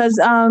agree, because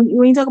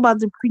when you talk about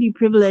the pretty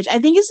privilege, I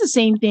think it's the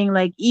same thing.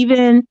 Like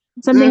even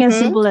something as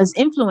simple as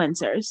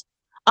influencers.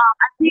 I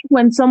think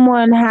when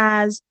someone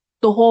has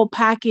the whole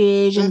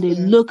package and they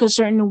look a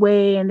certain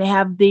way and they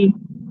have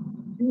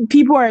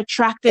people are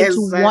attracted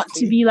to want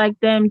to be like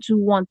them, to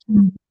want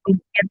to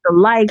get the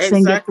likes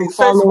and get the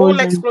follows. So it's all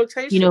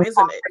exploitation,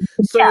 isn't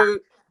it? So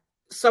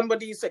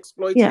somebody's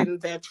exploiting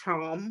their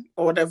charm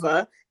or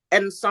whatever,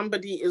 and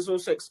somebody is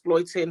also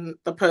exploiting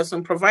the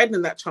person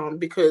providing that charm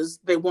because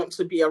they want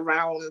to be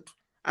around,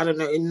 I don't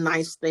know, in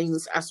nice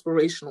things,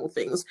 aspirational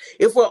things.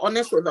 If we're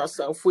honest with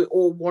ourselves, we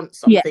all want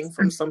something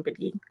from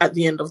somebody at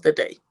the end of the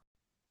day.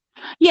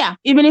 Yeah,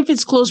 even if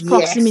it's close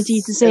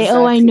proximity to say,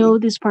 oh, I know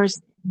this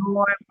person,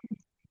 or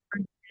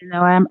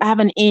I have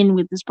an in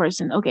with this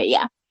person. Okay,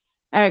 yeah,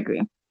 I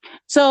agree.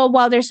 So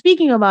while they're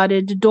speaking about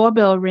it, the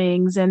doorbell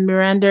rings and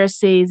Miranda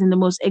says in the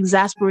most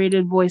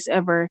exasperated voice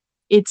ever,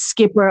 it's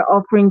Skipper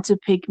offering to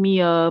pick me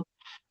up.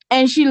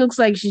 And she looks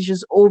like she's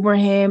just over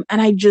him.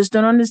 And I just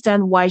don't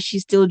understand why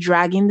she's still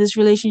dragging this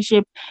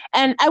relationship.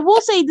 And I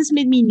will say this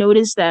made me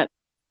notice that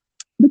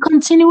the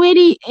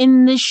continuity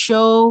in this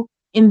show,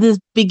 in this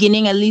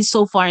beginning, at least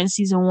so far in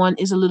season 1,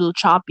 is a little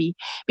choppy.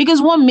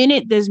 Because 1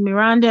 minute there's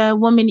Miranda,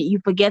 1 minute you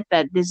forget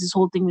that there's this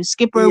whole thing with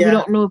Skipper. We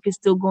don't know if it's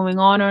still going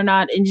on or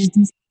not. And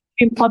just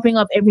popping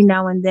up every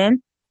now and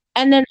then.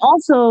 And then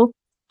also,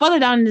 further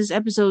down in this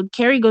episode,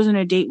 Carrie goes on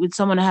a date with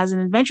someone that has an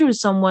adventure with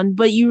someone,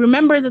 but you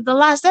remember that the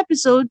last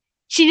episode,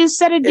 she just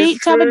set a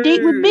date to have a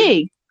date with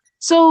Big.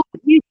 So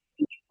you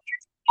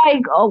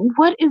like, oh,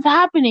 what is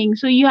happening?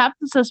 So you have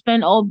to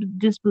suspend all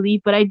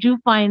disbelief, but I do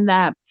find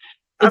that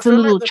it's a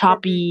little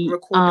choppy.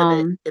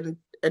 Recorded it in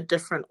a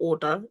different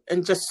order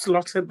and just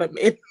slotted them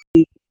in.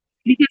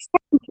 Because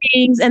certain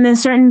things and then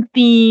certain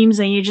themes,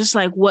 and you're just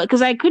like, what?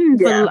 Because I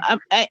couldn't,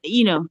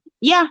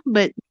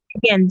 but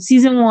again,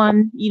 season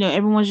 1,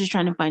 everyone's just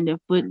trying to find their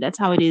foot. That's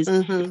how it is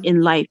in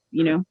life,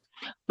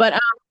 But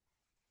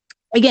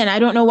again, I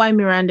don't know why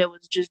Miranda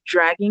was just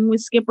dragging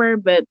with Skipper,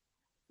 but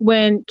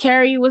when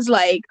Carrie was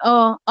like,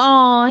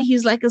 oh,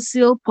 he's like a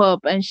seal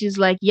pup, and she's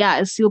like, yeah,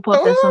 a seal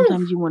pup that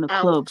sometimes you want to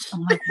club.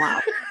 I'm like,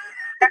 wow.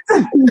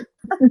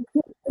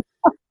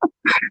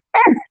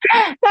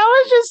 That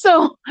was just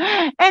so.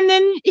 And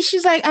then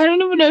she's like, I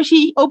don't even know.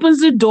 She opens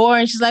the door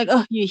and she's like,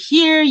 oh, you're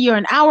here. You're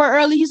an hour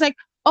early. He's like,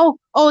 oh,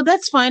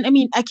 that's fine. I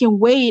mean, I can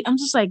wait. I'm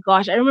just like,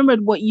 gosh, I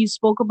remembered what you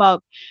spoke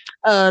about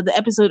the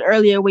episode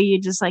earlier where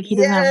you're just like, he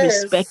doesn't have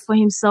respect for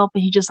himself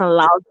and he just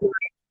allows you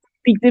to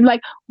speak to him.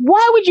 Like,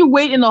 why would you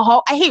wait in the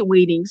hall? I hate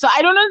waiting. So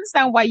I don't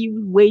understand why you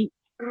would wait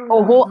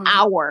a whole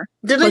hour.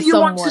 Didn't you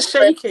want to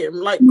shake him?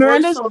 Like,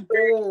 grow some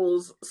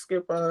balls,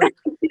 Skipper.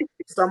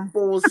 Some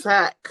ball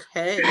sack.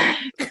 Hey.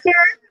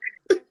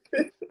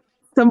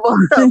 symbol.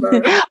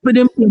 Hello. But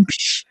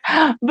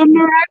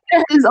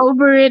Miranda is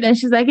over it, and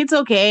she's like, "It's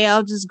okay.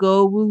 I'll just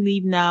go. We'll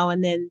leave now."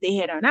 And then they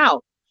head on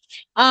out.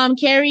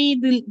 Carrie,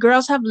 the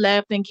girls have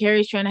left, and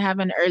Carrie's trying to have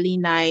an early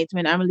night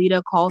when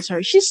Amelita calls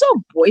her. She's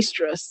so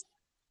boisterous.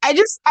 I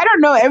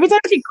don't know. Every time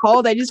she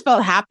called, I just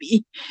felt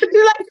happy. She's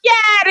like,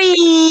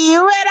 Carrie,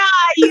 where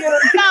are you?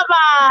 Come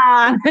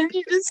on. And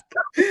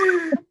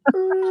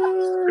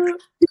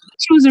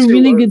she was a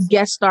really good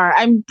guest star.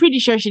 I'm pretty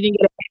sure she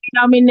didn't get a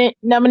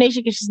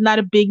nomination because she's not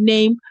a big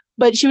name,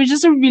 but she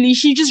just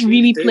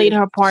really played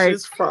her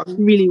part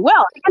really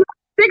well.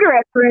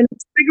 Cigarette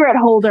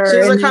holder.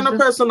 She's the kind of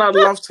person I'd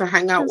love to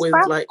hang out with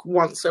like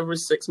once every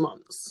 6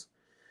 months.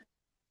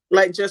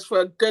 Like just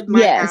for a good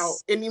night out.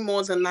 Any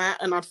more than that,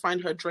 and I'd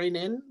find her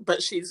draining.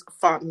 But she's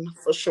fun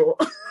for sure.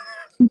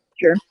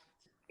 Sure.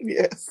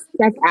 Yes.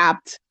 That's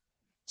apt.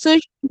 So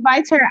she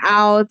invites her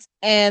out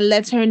and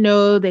lets her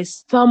know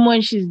there's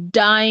someone she's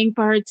dying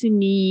for her to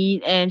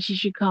meet and she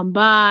should come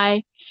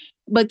by.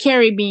 But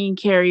Carrie being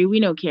Carrie, we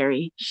know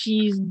Carrie.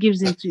 She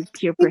gives into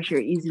peer pressure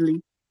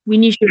easily. We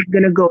knew she was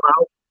going to go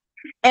out.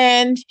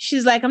 And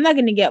she's like, I'm not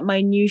going to get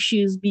my new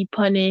shoes, be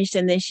punished.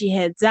 And then she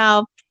heads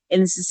out.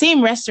 And it's the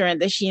same restaurant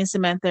that she and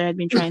Samantha had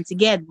been trying to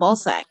get,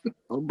 Balzac,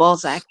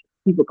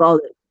 people call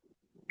it.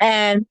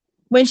 And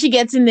when she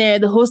gets in there,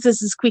 the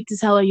hostess is quick to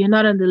tell her, you're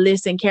not on the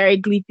list. And Carrie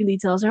gleefully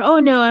tells her, oh,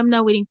 no, I'm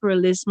not waiting for a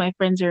list. My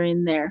friends are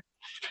in there.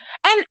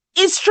 And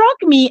it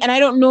struck me, and I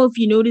don't know if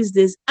you noticed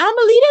this,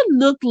 Amelita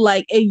looked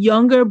like a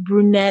younger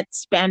brunette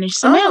Spanish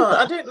Samantha.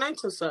 Oh, I didn't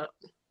notice that.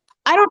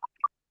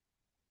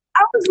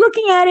 I was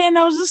looking at it and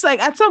I was just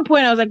like, at some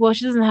point I was like, well,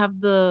 she doesn't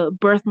have the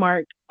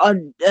birthmark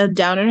on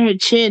down on her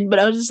chin, but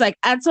I was just like,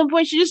 at some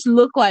point she just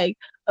looked like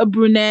a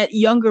brunette,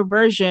 younger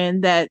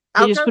version that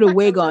they just put a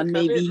wig on,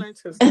 maybe.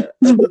 Yeah,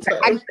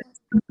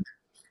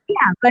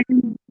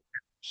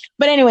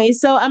 but anyway,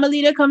 so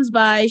Amelita comes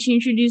by. She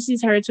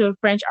introduces her to a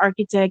French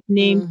architect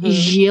named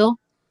Gilles.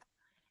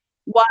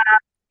 Wow.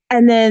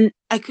 And then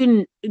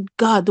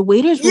the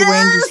waiters were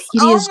wearing these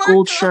hideous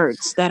gold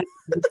shirts that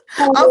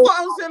I thought I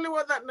was the only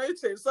one that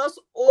noticed. That's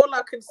all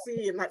I could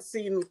see in that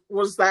scene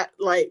was that,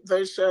 like,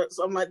 those shirts.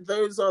 I'm like,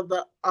 those are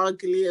the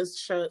ugliest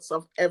shirts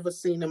I've ever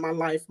seen in my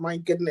life. My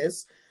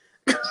goodness.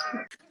 So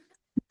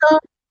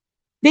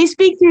they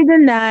speak through the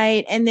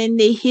night and then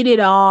they hit it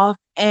off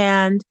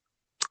and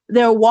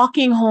they're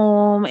walking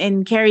home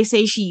and Carrie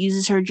says she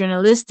uses her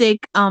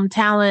journalistic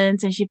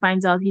talents and she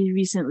finds out he's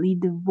recently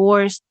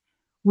divorced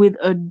with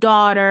a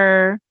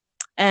daughter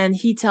and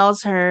he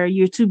tells her,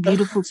 you're too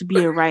beautiful to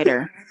be a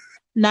writer.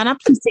 Nana,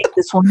 please take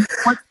this one.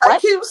 What? I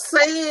keep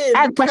saying,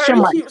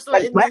 Carrie keeps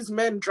letting these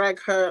men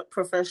drag her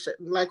profession.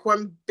 Like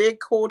when Big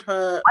called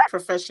her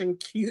profession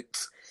cute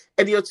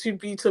and you're too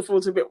beautiful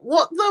to be.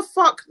 What the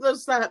fuck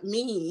does that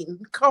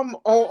mean? Come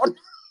on.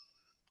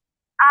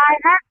 I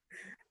have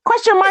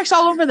question marks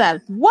all over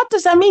that. What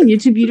does that mean? You're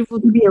too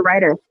beautiful to be a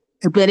writer.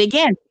 But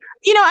again,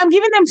 I'm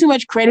giving them too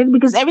much credit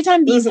because every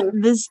time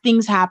these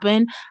things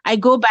happen, I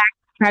go back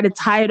try to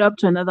tie it up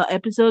to another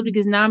episode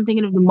because now I'm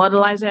thinking of the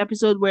Modelizer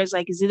episode where it's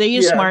like, it's either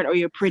you're smart or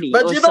you're pretty.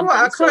 But you know what?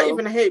 I can't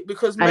even hate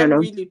because men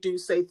really do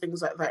say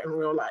things like that in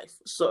real life.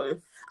 So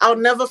I'll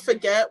never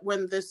forget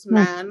when this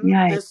man,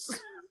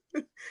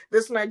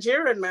 this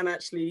Nigerian man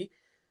actually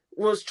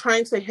was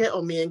trying to hit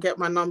on me and get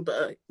my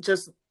number.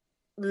 Just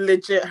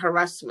legit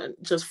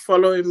harassment, just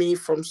following me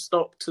from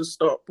stop to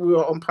stop. We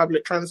were on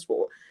public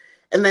transport.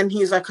 And then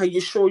he's like, are you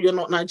sure you're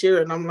not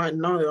Nigerian? I'm like,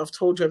 no, I've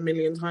told you a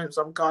million times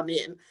I'm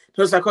Ghanaian.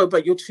 He was like, oh,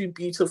 but you're too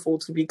beautiful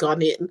to be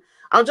Ghanaian.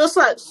 I'm just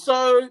like,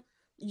 so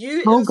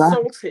you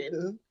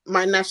insulting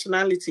my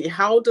nationality,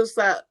 how does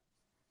that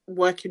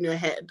work in your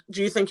head?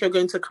 Do you think you're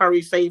going to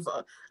curry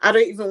favor? I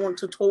don't even want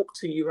to talk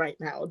to you right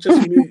now.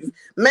 Just move.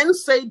 Men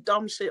say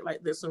dumb shit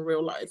like this in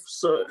real life.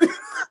 So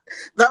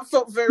that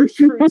felt very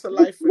true to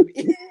life for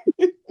me.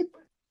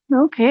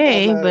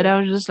 Okay, but I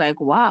was just like,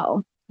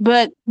 wow.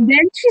 But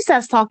then she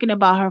starts talking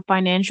about her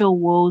financial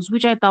woes,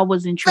 which I thought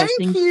was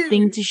interesting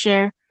thing to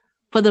share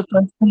for the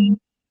first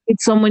time.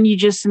 It's someone you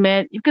just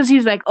met because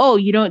he's like, oh,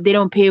 they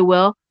don't pay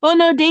well. Oh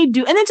no, they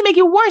do. And then to make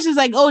it worse, it's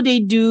like, oh,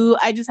 they do.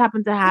 I just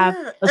happen to have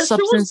a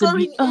substance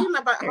abuse. She was going in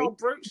about how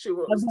broke she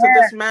was to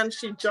this man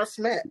she just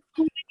met.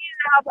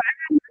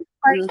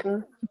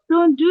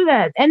 Don't do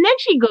that. And then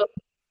she goes,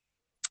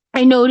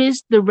 I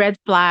noticed the red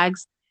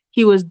flags.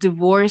 He was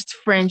divorced,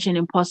 French, and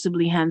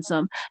impossibly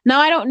handsome.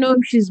 Now, I don't know if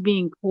she's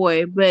being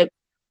coy, but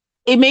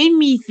it made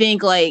me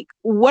think, like,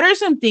 what are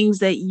some things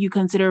that you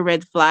consider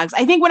red flags?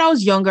 I think when I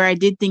was younger, I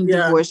did think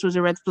divorce was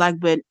a red flag,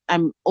 but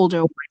I'm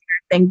older,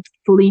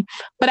 thankfully.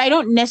 But I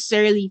don't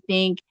necessarily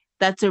think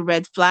that's a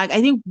red flag.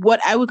 I think what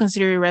I would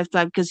consider a red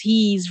flag, because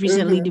he's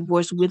recently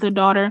divorced with a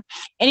daughter.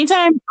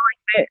 Anytime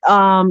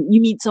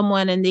you meet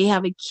someone and they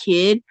have a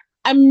kid,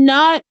 I'm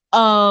not,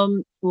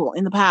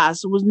 in the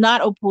past, was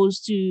not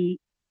opposed to,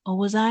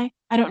 was I?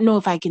 I don't know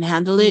if I can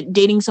handle it,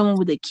 dating someone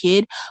with a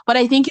kid, but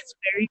I think it's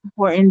very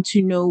important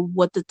to know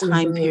what the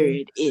time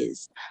period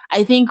is.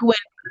 I think when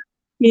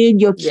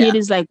your kid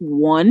is like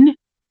 1,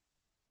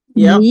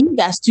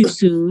 that's too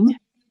soon.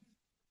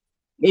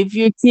 If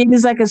your kid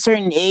is like a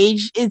certain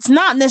age, it's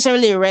not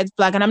necessarily a red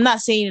flag. And I'm not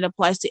saying it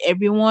applies to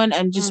everyone.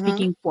 I'm just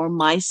speaking for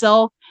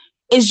myself.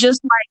 It's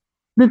just like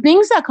the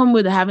things that come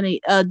with having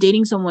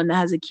dating someone that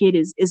has a kid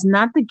is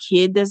not the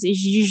kid. That's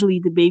is usually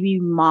the baby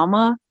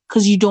mama,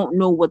 because you don't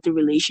know what the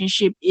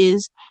relationship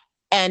is,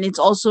 and it's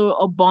also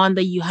a bond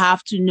that you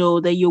have to know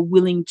that you're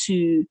willing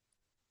to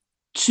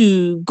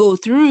go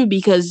through,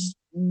 because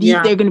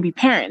they're going to be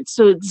parents.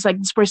 So it's like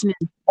this person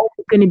is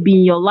always going to be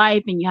in your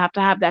life, and you have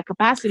to have that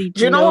capacity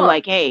to know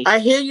like, hey, I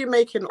hear you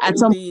making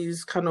all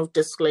these kind of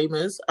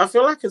disclaimers. I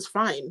feel like it's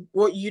fine.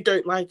 What you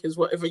don't like is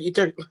whatever you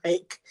don't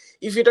like.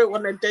 If you don't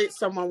want to date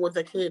someone with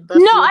a kid, that's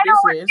your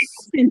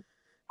business.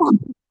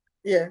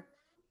 Yeah.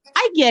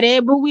 I get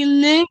it, but we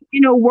live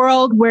in a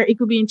world where it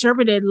could be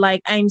interpreted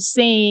like I'm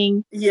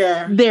saying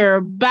they're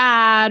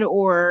bad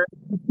or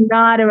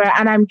not,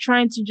 and I'm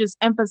trying to just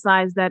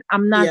emphasize that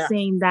I'm not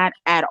saying that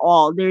at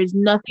all. There's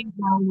nothing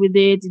wrong with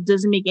it. It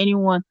doesn't make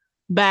anyone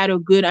bad or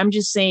good. I'm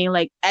just saying,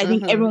 like, I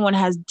think everyone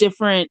has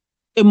different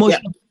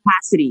emotional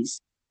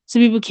capacities.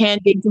 Some people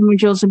can't date someone with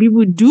children. Some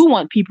people do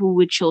want people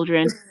with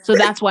children. So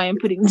that's why I'm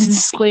putting this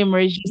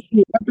disclaimer, just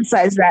to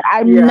emphasize that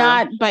I'm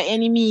not by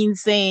any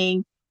means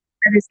saying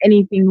there's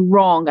anything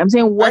wrong. I'm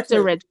saying what's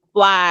a red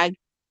flag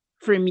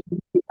for me.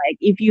 Like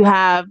if you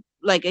have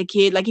like a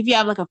kid, like if you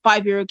have like a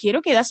 5-year-old kid,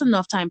 okay, that's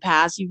enough time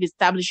passed. You've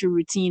established your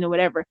routine or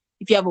whatever.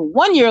 If you have a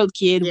 1-year-old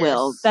kid,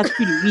 well, that's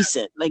pretty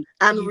recent. Like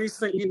and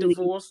recently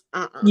divorced.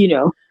 You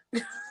know.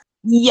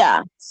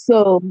 Yeah.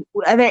 So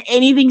are there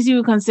any things you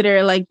would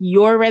consider like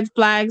your red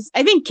flags?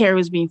 I think Carrie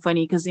was being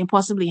funny because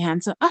impossibly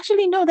handsome.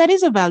 Actually, no, that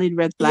is a valid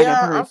red flag.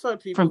 I've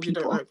heard people who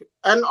don't like it.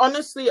 And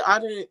honestly,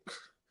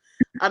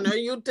 I know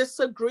you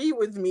disagree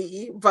with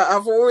me, but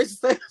I've always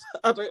said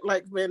I don't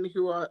like men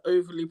who are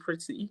overly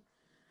pretty.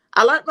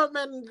 I like my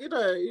men,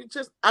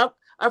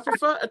 I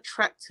prefer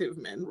attractive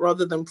men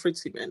rather than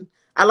pretty men.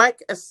 I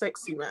like a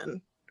sexy man.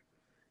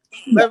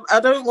 I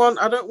don't want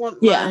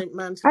my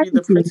man to be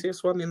the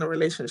prettiest one in a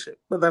relationship,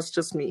 but that's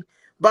just me.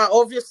 But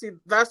obviously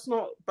that's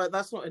not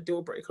a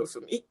deal breaker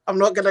for me. I'm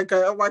not gonna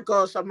go, oh my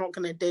gosh, I'm not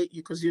gonna date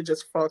you because you're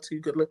just far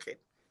too good looking.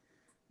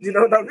 You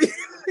know what I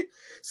mean?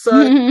 So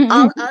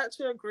I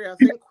actually agree. I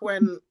think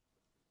when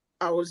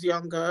I was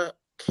younger,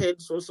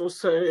 kids was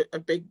also a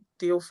big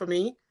deal for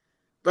me.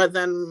 But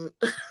then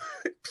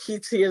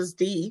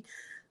PTSD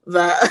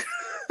that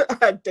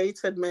I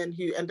dated men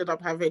who ended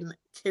up having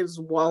kids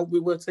while we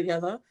were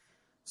together.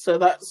 So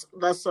that's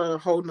a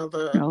whole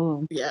nother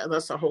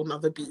that's a whole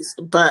nother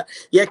beast. But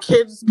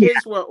kids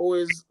were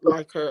always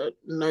like a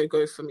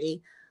no-go for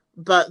me.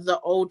 But the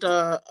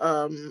older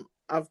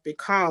I've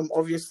become,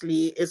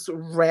 obviously it's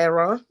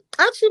rarer.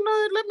 Actually,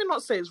 no, let me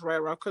not say it's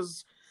rarer,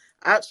 because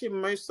actually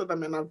most of the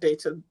men I've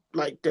dated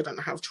like didn't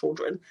have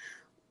children.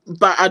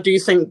 But I do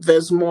think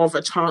there's more of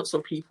a chance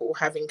of people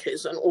having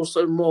kids, and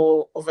also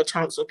more of a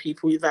chance of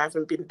people either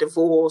having been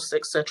divorced,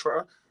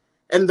 etc.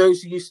 And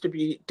those used to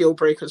be deal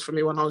breakers for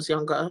me when I was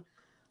younger.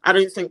 I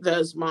don't think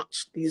there's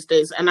much these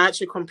days. And I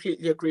actually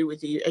completely agree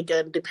with you.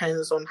 Again,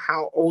 depends on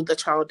how old the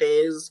child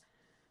is,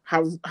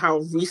 how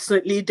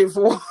recently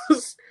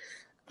divorced.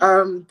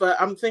 But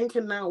I'm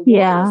thinking now,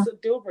 what is a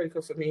deal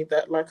breaker for me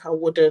that like I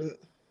wouldn't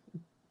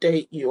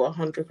date you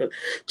 100%?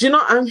 Do you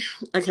know,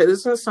 okay,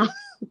 this doesn't sound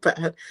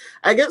bad.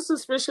 I get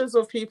suspicious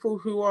of people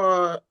who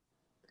are,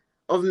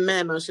 of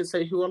men, I should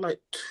say, who are like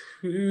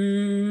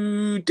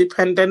too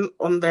dependent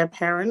on their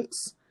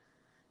parents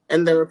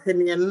and their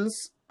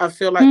opinions. I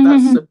feel like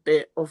that's a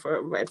bit of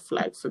a red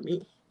flag for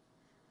me.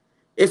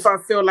 If I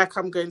feel like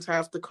I'm going to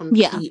have to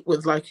compete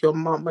with like your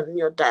mom and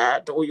your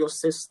dad or your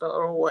sister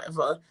or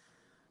whatever,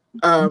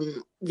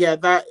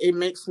 that it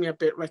makes me a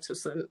bit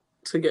reticent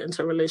to get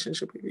into a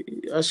relationship.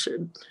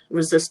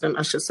 Resistant,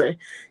 I should say.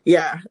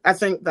 Yeah, I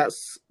think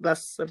that's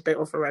a bit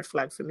of a red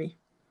flag for me.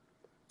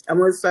 I'm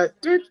always like,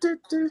 because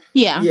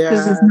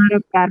it's not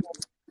a battle.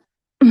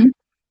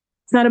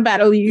 It's not a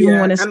battle you even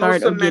want to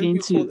start or get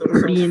into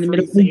or be in the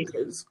middle.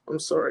 Thinkers. I'm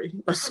sorry,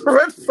 that's a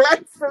red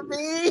flag for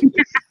me.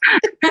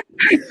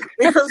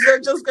 Because they're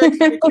just going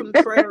to be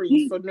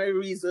contrary for no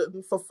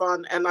reason, for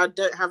fun, and I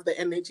don't have the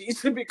energy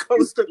to be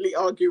constantly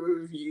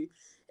arguing with you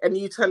and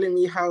you telling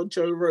me how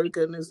Joe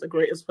Rogan is the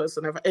greatest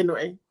person ever.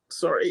 Anyway,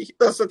 sorry,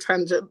 that's a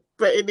tangent.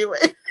 But anyway,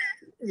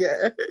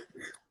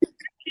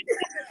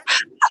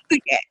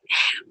 Okay.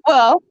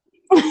 Well,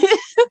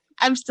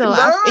 I'm still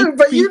laughing.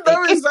 But you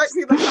know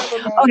exactly the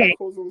kind of man that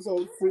calls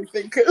themselves free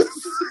thinkers.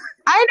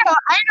 I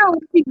know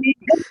what you mean.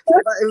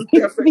 That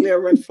is definitely a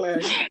red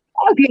flag.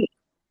 Okay.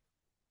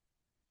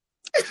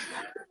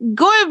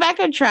 Going back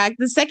on track,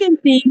 the second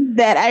thing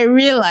that I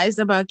realized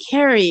about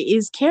Carrie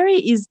is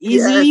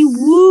easily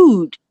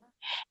wooed.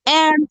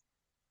 And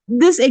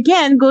this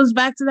again goes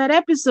back to that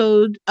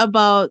episode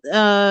about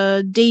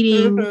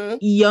dating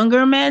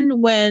younger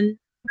men, when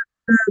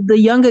the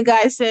younger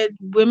guy said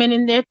women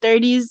in their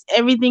 30s,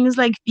 everything is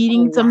like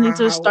feeding something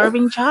to a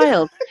starving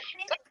child.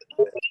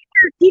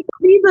 It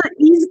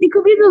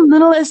could be the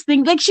littlest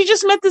thing. Like, she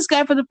just met this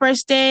guy for the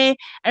first day.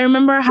 I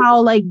remember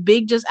how like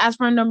Big just asked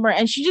for a number,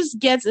 and she just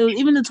gets,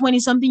 even the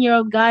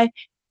 20-something-year-old guy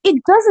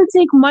it doesn't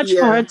take much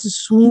for her Yeah. to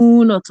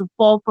swoon or to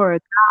fall for a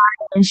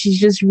guy, and she's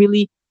just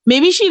really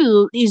maybe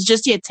is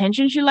just the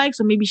attention she likes,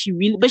 or maybe she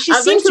really, but she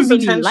I seems think to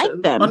it's really like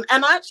attention. them.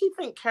 And I actually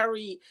think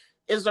Carrie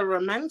is a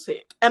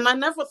romantic. And I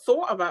never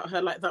thought about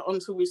her like that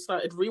until we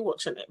started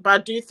rewatching it. But I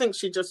do think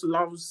she just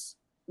loves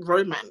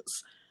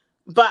romance.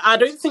 But I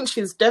don't think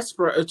she's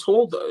desperate at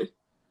all, though.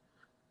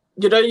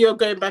 You know, you're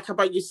going back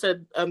about, you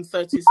said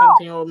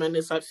 30-something-year-old man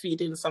is like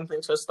feeding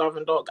something to a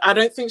starving dog. I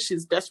don't think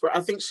she's desperate. I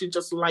think she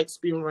just likes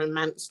being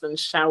romanced and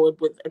showered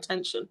with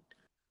attention.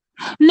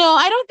 No,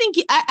 I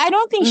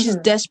don't think she's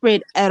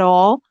desperate at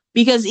all,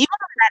 because even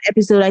on that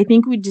episode, I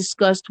think we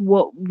discussed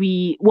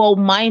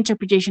my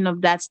interpretation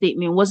of that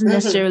statement wasn't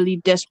necessarily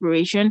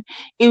desperation.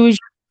 It was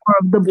more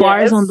of the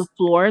bars on the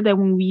floor, that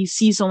when we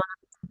see someone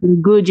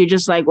good, you're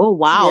just like, oh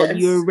wow,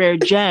 you're a rare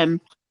gem.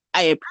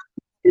 I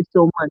appreciate it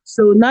so much.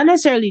 So not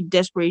necessarily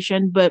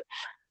desperation, but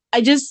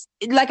I just,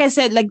 like I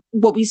said, like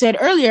what we said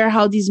earlier,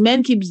 how these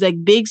men keeps,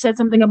 like, Big said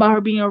something about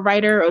her being a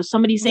writer, or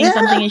somebody saying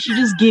something, and she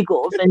just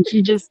giggles, and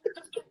she just,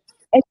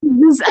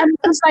 I'm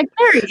just like,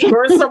 Carrie.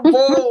 Where's some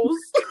balls?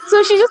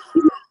 So she just,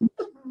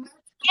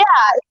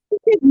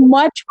 it's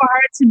much for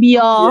her to be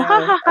all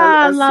ha ha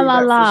ha, la la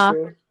la.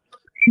 Sure.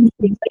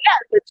 But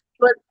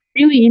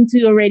she was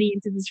really already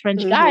into this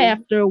French guy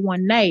after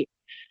one night.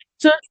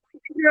 So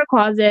into her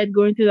closet,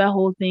 going through that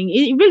whole thing,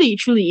 it really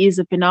truly is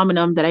a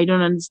phenomenon that I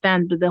don't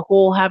understand. But the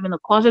whole having a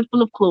closet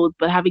full of clothes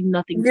but having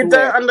nothing to wear. You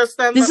don't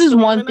understand this is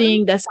one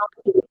thing that's,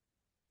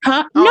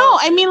 huh? Oh, no,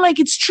 okay. I mean, like,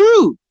 it's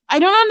true. I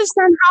don't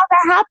understand how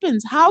that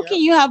happens. How can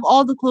you have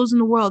all the clothes in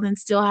the world and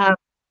still have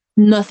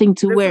nothing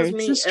to wear?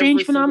 It's a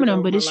strange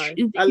phenomenon, but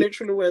I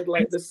literally wear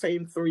like the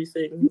same 3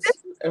 things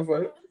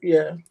ever.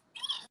 Yeah.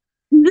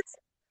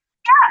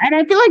 And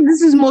I feel like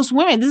this is most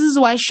women. This is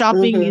why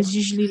shopping is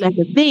usually like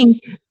a thing.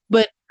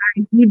 But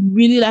I would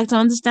really like to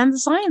understand the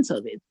science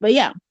of it. But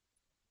yeah.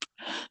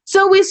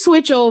 So we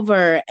switch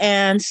over,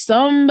 and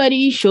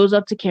somebody shows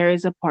up to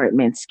Carrie's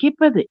apartment.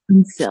 Skipper the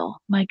incel.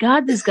 My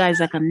God, this guy's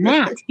like a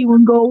gnat. He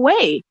won't go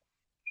away.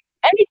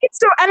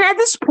 And at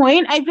this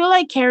point, I feel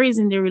like Carrie's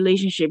in their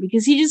relationship,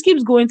 because he just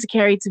keeps going to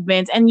Carrie to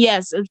vent. And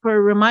yes, for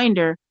a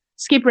reminder,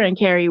 Skipper and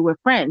Carrie were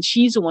friends.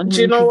 She's the one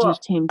who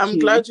introduced him to Miranda. I'm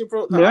glad you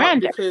brought that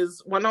up,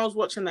 because when I was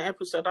watching the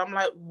episode, I'm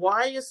like,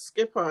 why is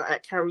Skipper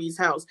at Carrie's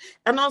house?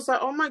 And I was like,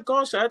 oh my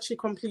gosh, I actually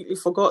completely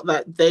forgot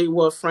that they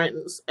were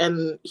friends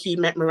and he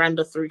met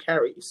Miranda through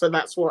Carrie. So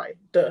that's why.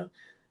 Duh.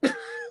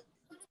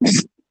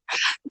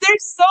 They're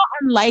so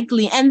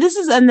unlikely. And this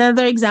is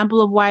another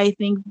example of why I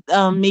think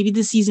maybe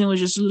the season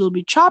was just a little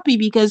bit choppy,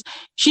 because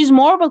she's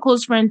more of a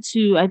close friend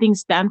to, I think,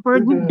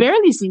 Stanford. We've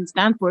barely seen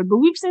Stanford, but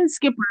we've seen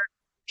Skipper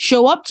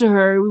show up to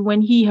her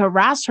when he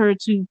harassed her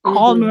to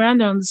call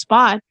Miranda on the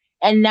spot.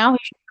 And now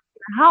he's in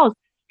the house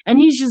and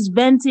he's just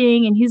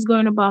venting, and he's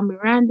going about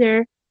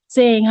Miranda,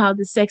 saying how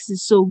the sex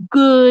is so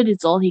good.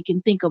 It's all he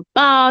can think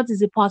about.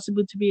 Is it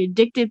possible to be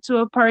addicted to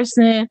a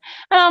person? And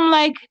I'm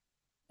like,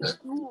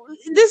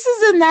 this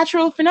is a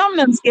natural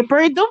phenomenon,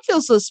 Skipper. Don't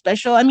feel so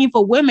special. I mean,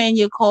 for women,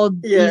 you're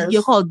called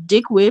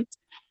dick whipped.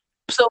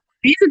 So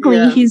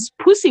basically, he's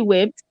pussy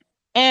whipped,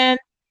 and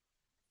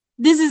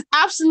this is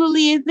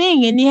absolutely a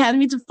thing. And he had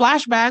me to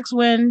flashbacks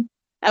when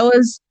I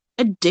was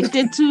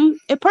addicted to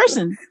a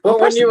person. Well,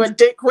 when you were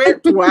dick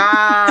whipped,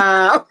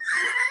 wow.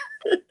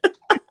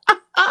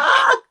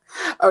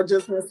 I'm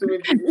just messing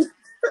with you.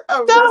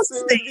 Don't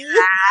say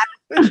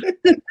that.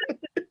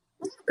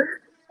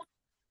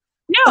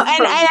 No,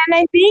 and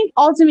I think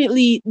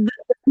ultimately the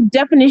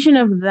definition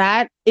of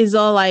that is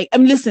all like, I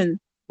mean, listen,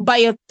 by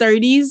your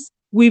 30s,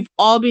 we've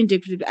all been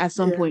addicted at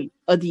some point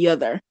or the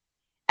other.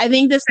 I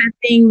think there's that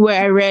thing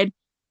where I read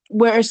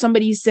where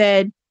somebody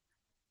said,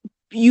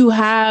 you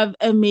have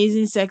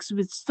amazing sex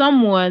with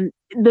someone,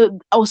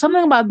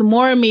 something about the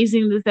more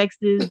amazing the sex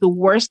is, the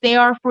worse they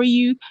are for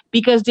you,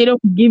 because they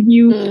don't give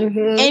you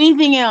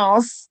anything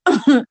else.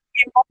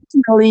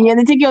 Emotionally, and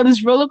they take you on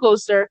this roller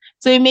coaster,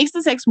 so it makes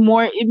the sex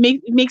more. It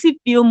makes it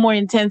feel more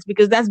intense,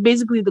 because that's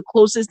basically the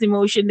closest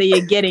emotion that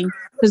you're getting,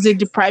 because they're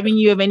depriving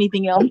you of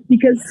anything else.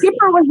 Because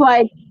Skipper was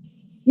like,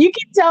 you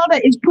can tell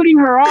that it's putting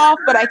her off,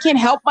 but I can't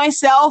help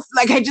myself.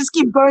 Like, I just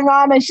keep going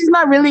on, and she's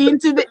not really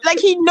into it. Like,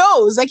 he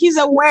knows, like, he's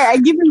aware. I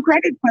give him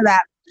credit for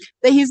that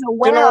he's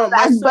aware of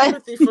that. My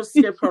sympathy for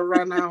Skipper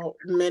ran out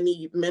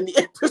many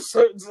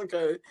episodes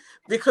ago,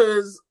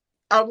 because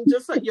I'm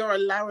just like, you're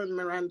allowing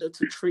Miranda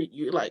to treat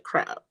you like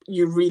crap.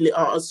 You really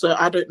are. So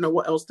I don't know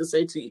what else to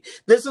say to you.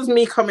 This is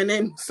me coming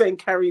in saying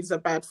Carrie's a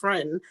bad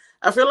friend.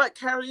 I feel like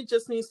Carrie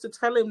just needs to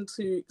tell him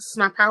to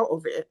snap out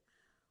of it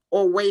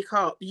or wake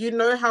up. You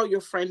know how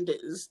your friend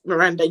is,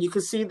 Miranda. You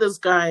can see this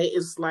guy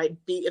is like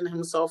beating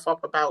himself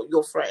up about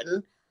your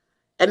friend.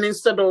 And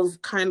instead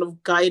of kind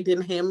of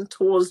guiding him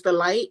towards the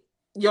light,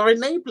 you're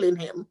enabling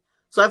him.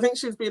 So I think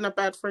she's been a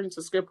bad friend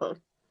to Skipper.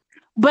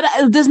 But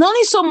there's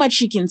only so much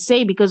she can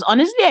say, because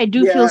honestly, I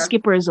do feel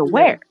Skipper is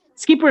aware. Yeah.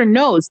 Skipper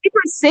knows. Skipper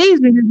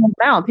says with his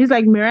mouth, he's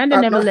like, Miranda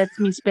never lets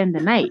me spend the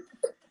night.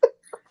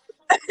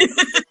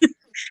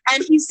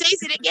 And he says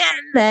it again,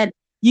 that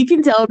You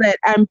can tell that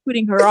I'm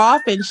putting her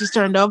off and she's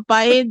turned off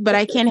by it, but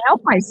I can't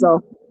help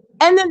myself.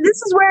 And then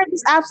this is where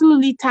it's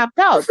absolutely tapped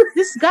out.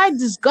 This guy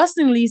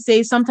disgustingly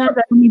says sometimes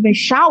I don't even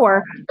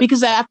shower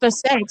because after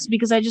sex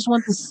because I just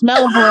want to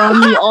smell her on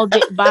me all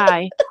day.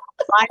 Bye.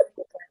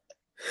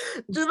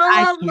 Do you know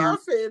why I'm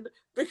laughing?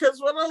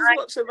 Because when I was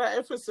watching that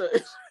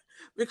episode,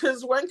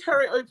 because when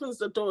Carrie opens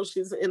the door,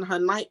 she's in her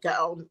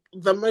nightgown,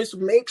 the most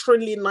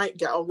matronly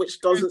nightgown, which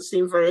doesn't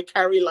seem very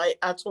Carrie-like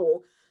at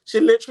all.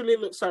 She literally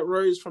looks like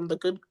Rose from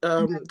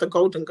the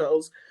Golden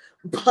Girls.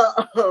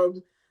 But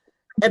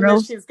and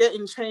then she's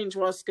getting changed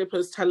while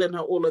Skipper's telling her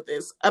all of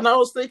this. And I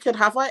was thinking,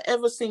 have I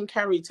ever seen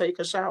Carrie take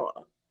a shower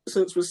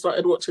since we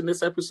started watching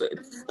this episode?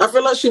 I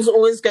feel like she's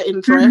always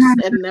getting dressed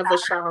and never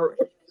showering.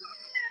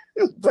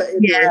 But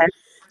anyway, Yeah.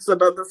 it's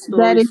another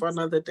story for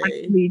another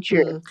day.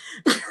 True.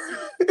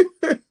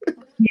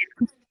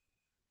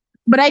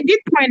 But I did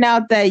point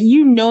out that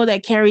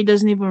that Carrie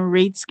doesn't even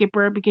rate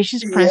Skipper because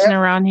she's prancing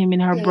around him in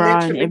her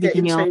bra and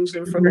everything else.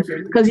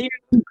 Because he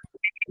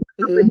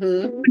would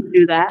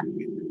do that.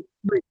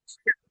 But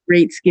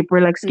rate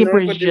Skipper. Like Skipper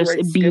is just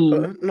a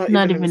being.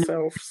 Not even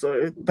himself.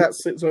 So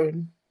that's its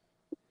own.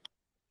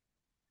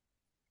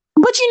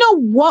 But you know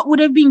what would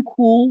have been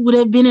cool? Would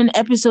have been an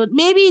episode.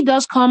 Maybe it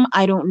does come.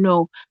 I don't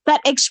know. That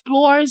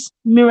explores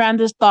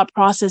Miranda's thought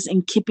process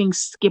in keeping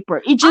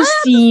Skipper. It just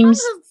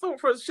seems.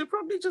 She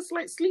probably just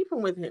likes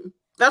sleeping with him.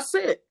 That's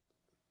it.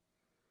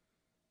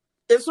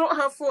 It's not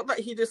her fault that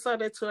he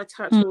decided to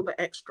attach all the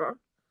extra.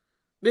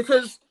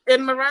 Because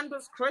in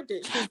Miranda's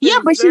credit,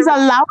 she's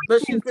allowed.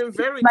 But she's been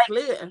very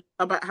clear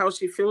about how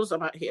she feels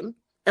about him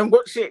and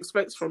what she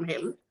expects from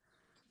him.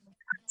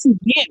 To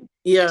him,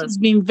 she's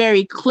been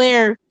very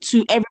clear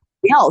to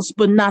everybody else,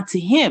 but not to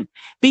him.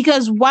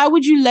 Because why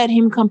would you let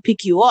him come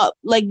pick you up?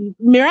 Like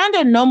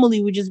Miranda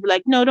normally would just be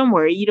like, "No, don't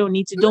worry, you don't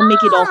need to. Don't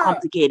make it all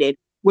complicated.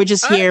 We're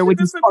just here." I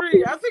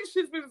disagree. I think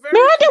she's been very.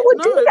 Miranda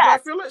would do that.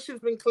 I feel like she's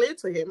been clear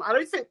to him. I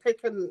don't think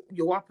picking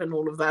you up and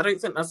all of that. I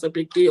don't think that's a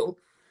big deal.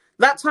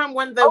 That time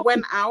when they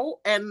went out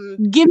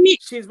and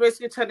she's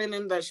basically telling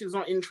him that she's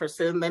not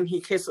interested, and then he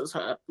kisses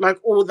her, like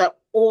all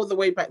the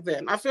way back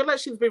then. I feel like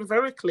she's been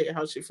very clear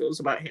how she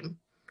feels about him.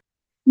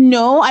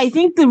 No, I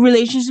think the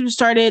relationship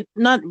started,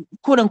 not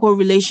quote unquote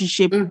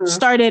relationship,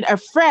 started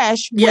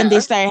afresh when they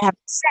started having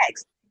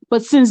sex.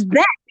 But since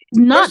then,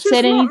 she's not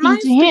said anything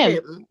to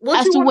him.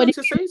 What do you want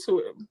to say to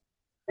him?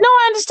 No,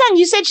 I understand.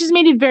 You said she's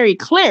made it very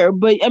clear,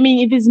 but I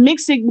mean, if it's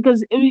mixing,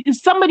 because if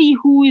somebody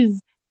who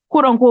is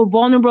quote unquote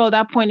vulnerable at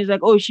that point is like,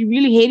 oh, she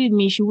really hated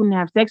me, she wouldn't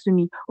have sex with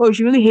me. Oh,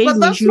 she really hated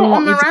me, she wouldn't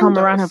want me to come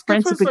around her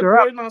friends to pick her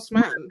up.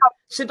 Man.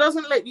 She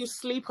doesn't let you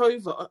sleep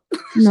over.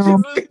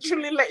 No. She's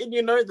literally letting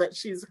you know that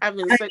she's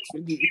having sex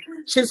with you.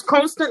 She's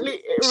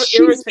constantly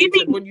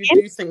irritated when you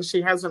do things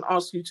she hasn't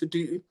asked you to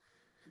do,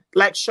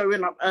 like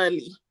showing up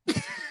early.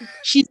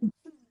 She's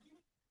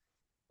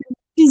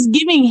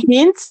giving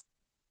hints,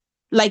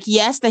 like,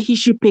 yes, that he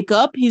should pick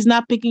up. He's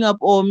not picking up,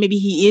 or maybe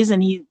he is,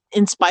 and he,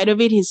 in spite of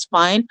it, he's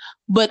fine.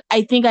 But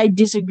I think I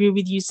disagree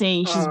with you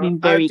saying she's been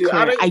very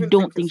clear. I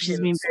don't think she's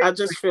been very I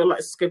just feel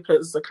like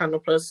Skipper's the kind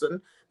of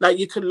person that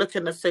you could look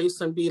in the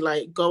face and be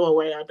like, go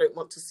away, I don't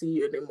want to see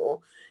you anymore.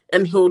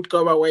 And he'll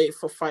go away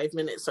for 5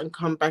 minutes and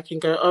come back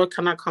and go, oh,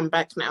 can I come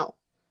back now?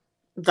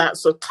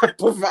 That's the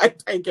type of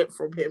vibe I get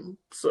from him.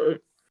 So,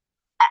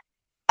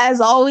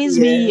 as always,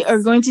 we are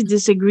going to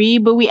disagree,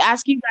 but we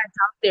ask you guys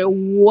out there,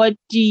 what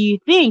do you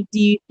think? Do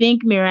you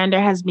think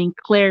Miranda has been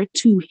clear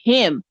to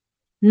him,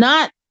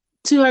 not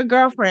to her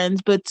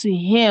girlfriends, but to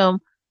him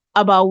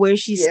about where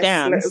she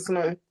stands? Let us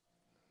know.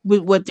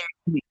 With what they're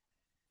doing.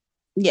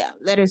 Yeah,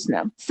 let us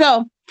know.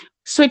 So,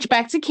 switch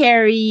back to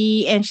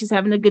Carrie, and she's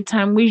having a good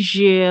time with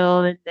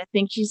Gilles. And I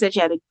think she said she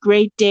had a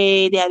great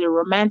day. They had a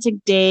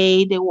romantic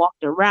day. They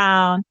walked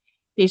around.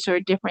 They saw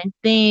different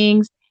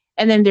things.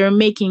 And then they're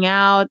making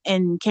out,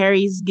 and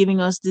Carrie's giving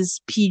us this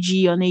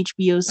PG on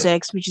HBO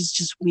sex, which is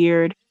just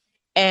weird.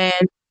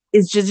 And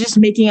it's just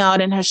making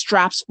out, and her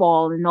straps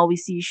fall, and all we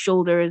see is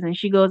shoulders. And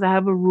she goes, I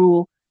have a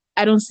rule.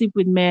 I don't sleep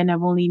with men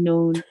I've only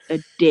known a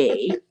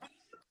day.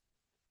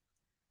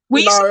 Were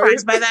you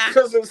surprised by that?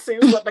 Because it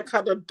seems like the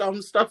kind of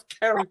dumb stuff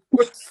Carrie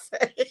would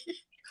say.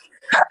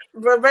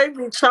 But made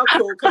me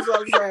chuckle, because I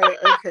was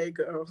like, okay,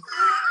 girl.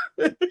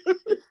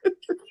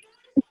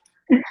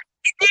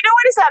 You know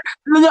what is that?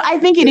 No, I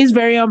think it is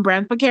very on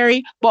brand for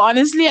Carrie. But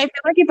honestly, I feel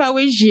like if I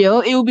was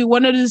Gilles, it would be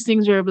one of those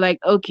things where I'm like,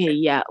 okay,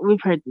 yeah,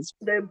 we've heard this.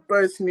 They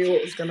both knew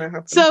what was going to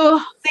happen. So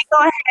they go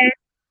ahead.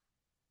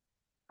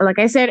 Like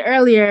I said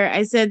earlier,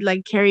 I said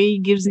like Carrie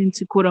gives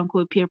into quote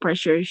unquote peer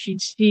pressure. She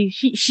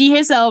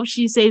herself,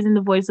 she says in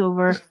the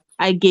voiceover,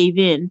 I gave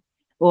in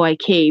or I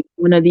caved,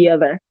 one or the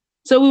other.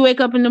 So we wake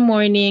up in the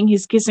morning,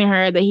 he's kissing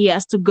her that he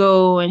has to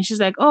go. And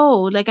she's like,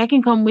 oh, like I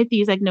can come with you.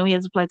 He's like, no, he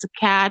has a flight to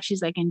catch.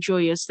 She's like, enjoy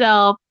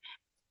yourself,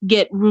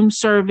 get room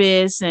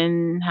service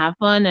and have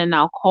fun. And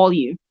I'll call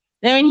you.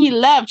 Then when he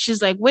left,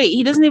 she's like, wait,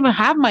 he doesn't even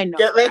have my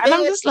number. And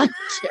I'm just like,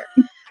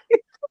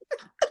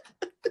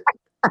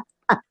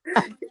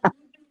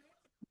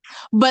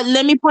 but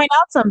let me point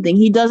out something.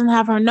 He doesn't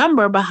have her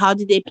number, but how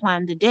did they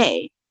plan the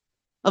day?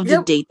 of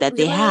the date that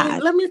they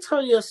had. Let me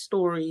tell you a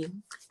story.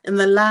 In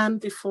the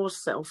land before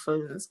cell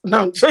phones.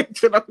 No, I'm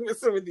joking. I'm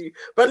messing with you.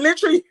 But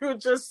literally,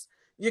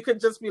 you could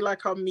just be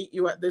like, I'll meet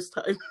you at this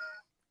time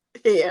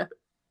here.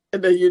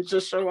 And then you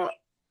just show up.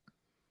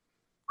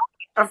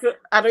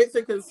 I don't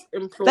think it's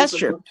implausible. That's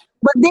true.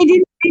 But they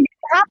didn't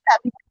have that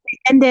because they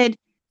ended.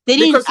 They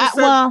didn't.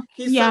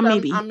 He said,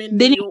 maybe. I'm in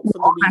New York for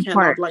the weekend.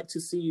 I'd like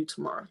to see you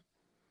tomorrow.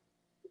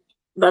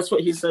 That's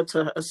what he said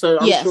to her. So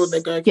I'm sure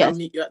they're going to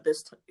meet you at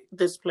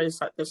this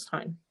place at this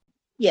time.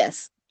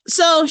 Yes.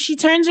 So she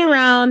turns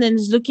around and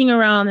is looking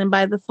around, and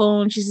by the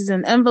phone, she sees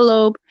an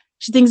envelope.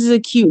 She thinks it's a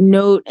cute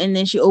note, and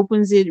then she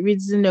opens it,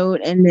 reads the note,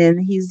 and then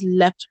he's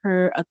left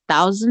her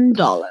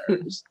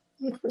 $1,000.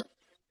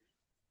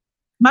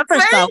 My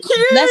first thought,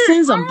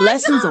 blessings on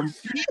blessings on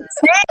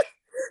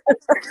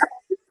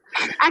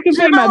I can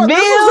pay my bills.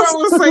 This is what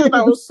I was saying.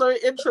 I was so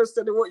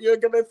interested in what you were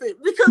going to think,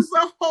 because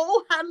the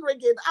whole hand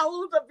rigging, I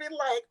would have been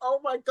like,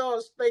 oh my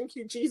gosh, thank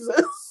you,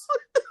 Jesus.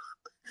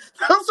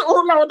 That's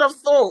all I would have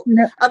thought.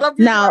 No. And I'd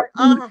be like,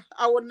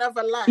 I will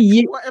never lack.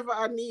 Whatever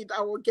I need,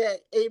 I will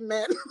get.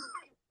 Amen.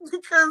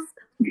 Because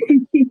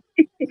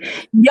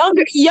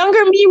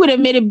younger me would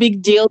have made a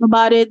big deal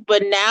about it,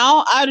 but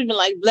now I would have been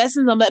like,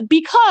 blessings on that,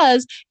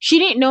 because she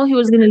didn't know he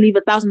was going to leave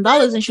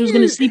 $1,000 and she was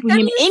going to sleep with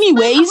him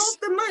anyways. Half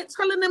the night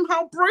telling him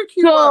how broke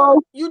you are.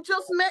 You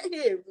just met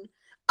him.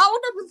 I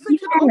would have been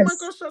thinking, oh my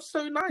gosh, that's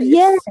so nice.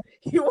 Yeah.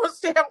 He wants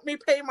to help me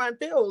pay my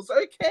bills.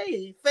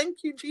 Okay,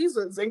 thank you,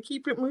 Jesus, and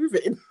keep it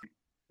moving.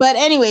 But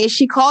anyway,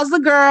 she calls the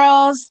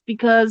girls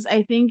because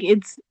I think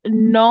it's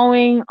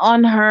knowing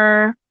on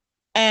her.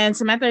 And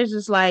Samantha is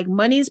just like,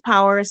 money is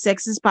power,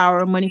 sex is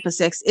power, money for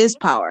sex is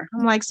power.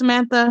 I'm like,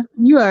 Samantha,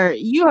 you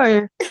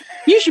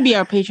should be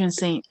our patron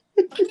saint.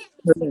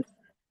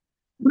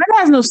 But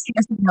has no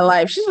stress in her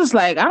life. She's just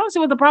like, I don't see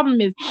what the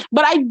problem is.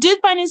 But I did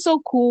find it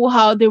so cool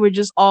how they were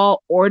just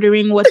all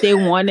ordering what they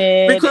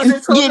wanted. Because they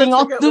told her to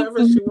get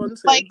whatever she wanted.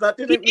 Like, that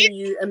didn't mean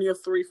you and your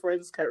 3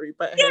 friends, Carrie.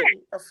 But hey,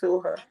 I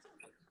feel her.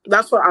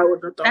 That's what I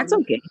would have done. That's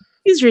okay.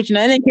 He's rich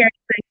now. And then Carrie's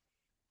like,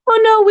 oh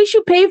no, we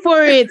should pay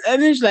for it.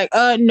 And then she's like,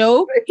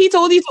 no. He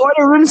told you to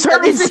order room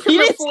service. If he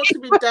can afford to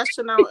be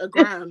dashing out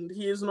 $1,000,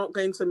 he is not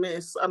going to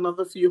miss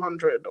another few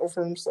hundred of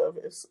room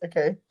service.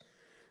 Okay.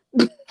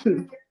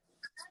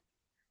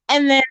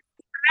 And then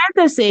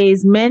Samantha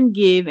says men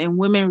give and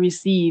women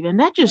receive. And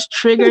that just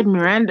triggered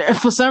Miranda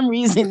for some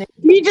reason.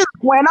 He just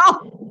went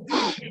off.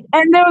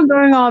 And they were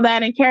going all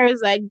that. And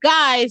Carrie's like,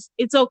 guys,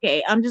 it's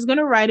okay. I'm just going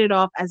to write it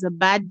off as a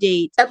bad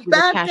date with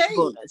a cash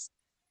bonus.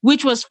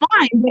 Which was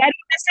fine. But I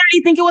didn't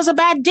necessarily think it was a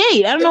bad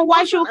date. I don't know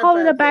why she would call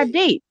it a bad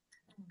date.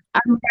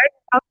 I'm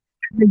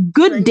a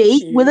good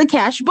date with a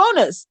cash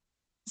bonus.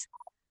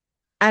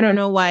 I don't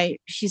know why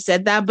she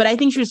said that, but I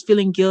think she was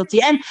feeling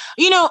guilty. And,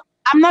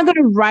 I'm not going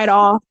to write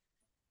off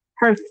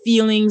her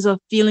feelings of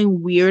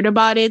feeling weird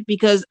about it,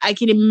 because I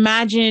can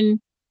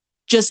imagine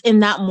just in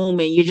that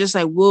moment, you're just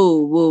like,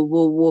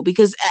 whoa.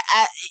 Because,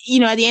 at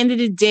the end of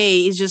the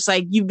day, it's just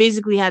like you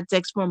basically had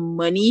sex for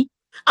money.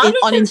 I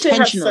don't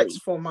think she had sex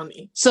for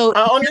money. So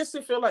I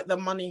honestly feel like the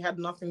money had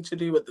nothing to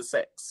do with the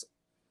sex.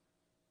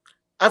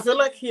 I feel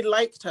like he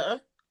liked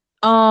her.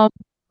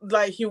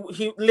 Like he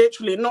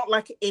literally, not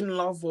like in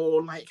love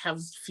or like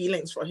has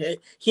feelings for her.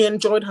 He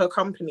enjoyed her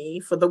company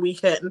for the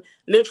weekend.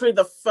 Literally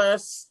the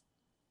first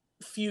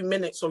few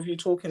minutes of you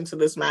talking to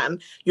this man,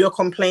 you're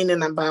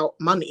complaining about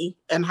money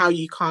and how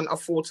you can't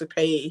afford to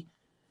pay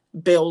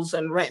bills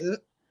and rent.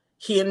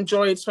 He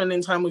enjoyed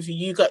spending time with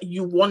you.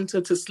 You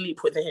wanted to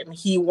sleep with him.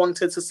 He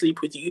wanted to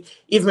sleep with you.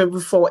 Even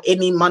before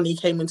any money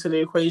came into the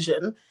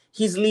equation,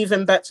 he's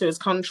leaving back to his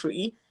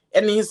country.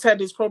 And he said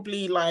he's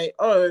probably like,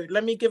 oh,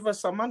 let me give her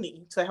some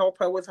money to help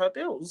her with her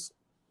bills.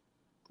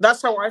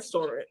 That's how I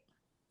saw it.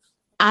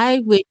 I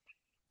wish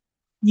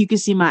you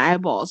could see my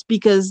eyeballs,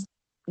 because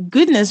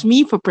goodness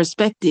me, for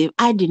perspective,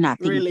 I did not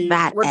think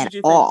that at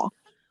all.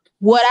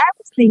 What I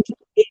was thinking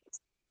is,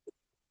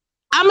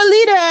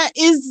 Amelita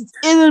is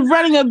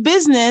running a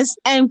business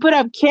and put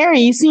up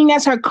Carrie, seeing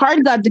as her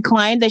card got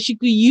declined, that she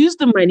could use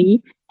the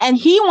money, and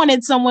he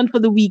wanted someone for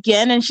the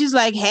weekend, and she's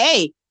like,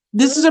 hey,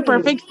 this is a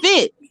perfect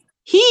fit.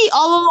 He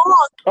all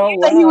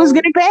along that he was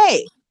going to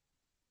pay.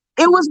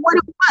 It was what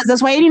it was.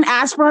 That's why he didn't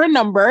ask for her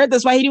number.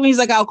 That's why he's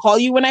like, I'll call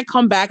you when I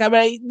come back.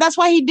 That's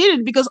why he did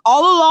it, because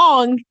all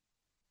along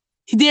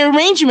the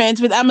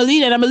arrangement with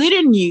Amelita, and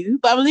Amelita knew,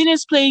 but Amelita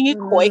is playing it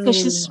coy because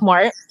she's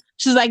smart.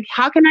 She's like,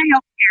 how can I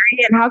help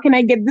Carrie, and how can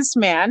I get this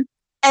man?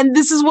 And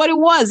this is what it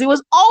was. It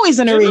was always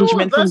an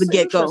arrangement from the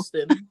get-go.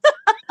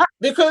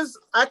 Because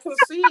I can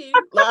see,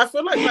 I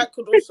feel like that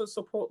could also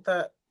support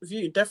that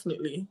view,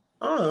 definitely.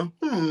 That's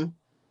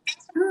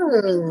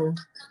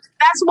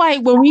why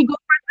when we go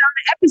down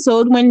the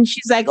episode, when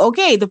she's like,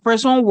 okay, the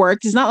first one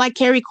worked, it's not like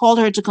Carrie called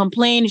her to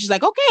complain. She's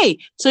like, okay.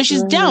 So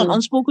she's down,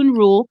 unspoken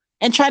rule,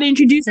 and try to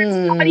introduce her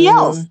to somebody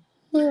else.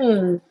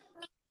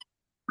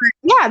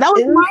 Yeah, that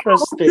was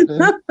interesting.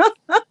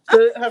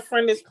 So her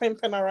friend is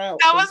pimping her out.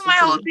 That was my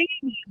whole thing.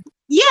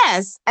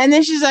 Yes. And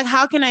then she's like,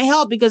 how can I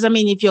help? Because,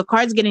 if your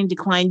card's getting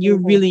declined, you're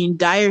really in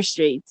dire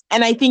straits.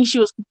 And I think she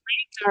was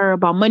complaining to her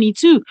about money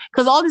too.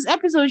 Because all this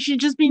episode, she's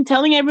just been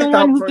telling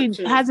everyone who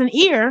has an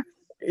ear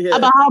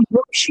about how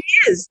broke she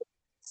is.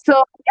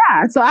 So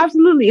yeah, so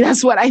absolutely,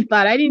 that's what I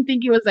thought. I didn't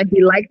think it was like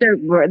he liked her.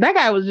 That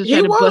guy was just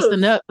trying to bust a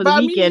nut for the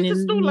weekend in New York. You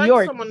can still like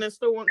someone and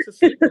still want to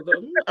sleep with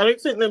them. I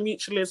don't think they're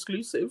mutually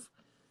exclusive.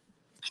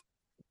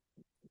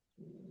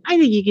 I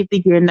think you can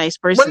think you're a nice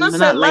person, but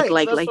not like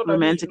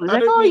romantically. I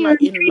don't mean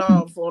like in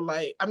love or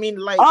like. I mean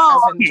like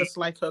as in just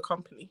like her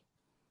company.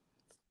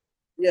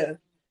 Yeah.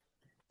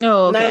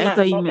 Oh, okay. I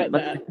thought you meant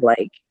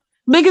like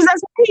because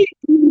that's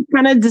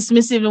kind of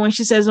dismissive when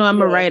she says, "Oh,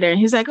 I'm a writer," and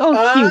he's like, "Oh,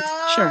 cute,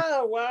 sure."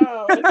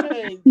 Wow.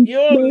 Okay,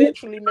 you're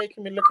literally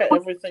making me look at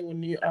everything with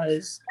new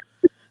eyes.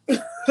 Oh,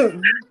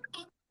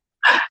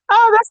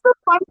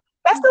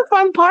 that's the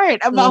fun part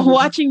about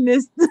watching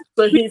this.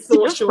 So he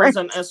thought she was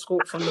an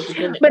escort from the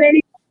beginning. But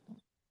anyway,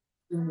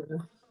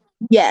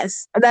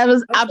 yes, that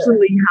was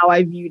absolutely how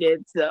I viewed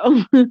it.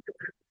 So,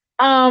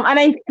 and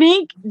I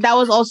think that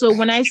was also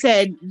when I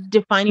said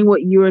defining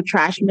what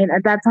Eurotrash meant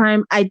at that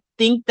time. I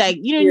think that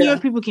New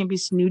York people can be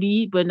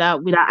snooty, but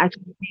not without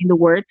actually saying the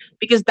word,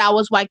 because that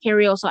was why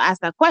Carrie also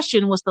asked that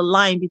question: what's the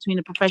line between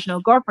a professional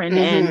girlfriend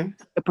and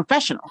a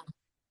professional?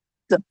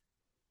 So,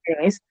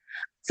 anyways.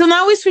 So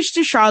now we switch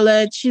to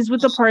Charlotte. She's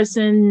with the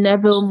person,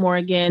 Neville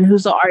Morgan,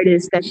 who's the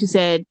artist that she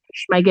said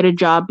she might get a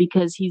job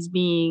because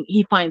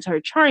he finds her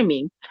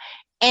charming.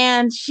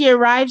 And she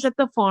arrives at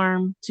the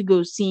farm to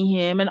go see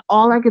him. And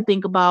all I could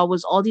think about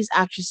was all these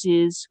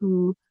actresses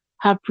who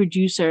have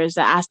producers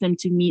that ask them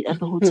to meet at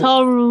the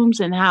hotel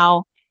rooms, and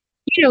how,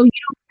 you don't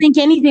think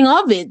anything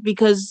of it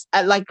because,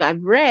 like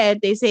I've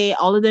read, they say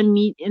all of them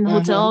meet in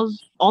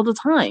hotels all the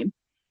time.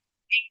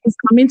 It's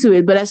come into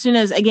it, but as soon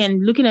as,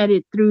 again, looking at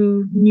it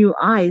through new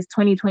eyes,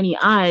 2020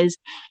 eyes,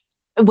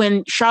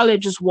 when Charlotte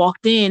just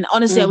walked in,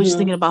 honestly, I was just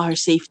thinking about her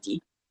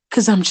safety,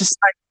 because I'm just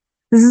like,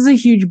 this is a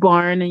huge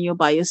barn and you're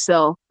by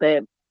yourself.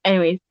 But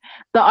anyways,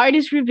 the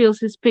artist reveals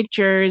his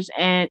pictures,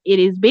 and it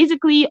is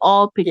basically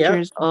all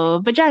pictures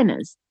of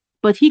vaginas,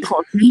 but he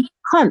calls them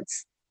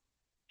cunts.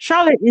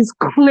 Charlotte is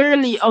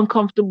clearly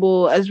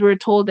uncomfortable, as we're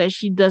told that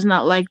she does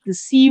not like the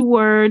C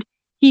word.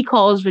 He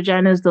calls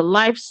vaginas the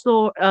life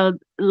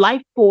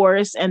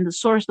force and the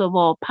source of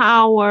all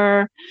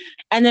power.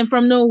 And then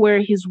from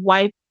nowhere, his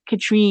wife,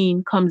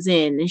 Katrine, comes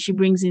in, and she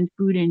brings in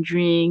food and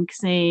drink,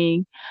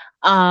 saying,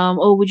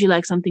 "Oh, would you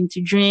like something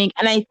to drink?"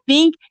 And I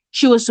think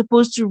she was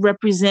supposed to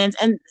represent,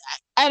 and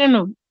I don't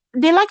know,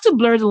 they like to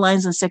blur the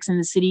lines on Sex and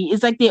the City.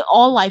 It's like they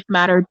all life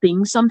matter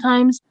things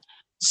sometimes.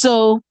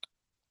 So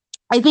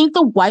I think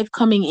the wife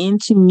coming in,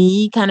 to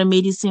me, kind of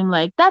made it seem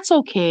like that's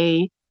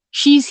okay.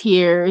 She's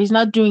here. He's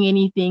not doing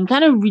anything.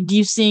 Kind of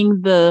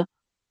reducing the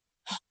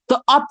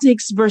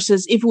optics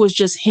versus if it was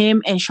just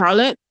him and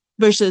Charlotte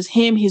versus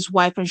him, his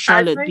wife, and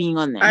Charlotte being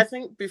on there. I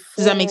think before,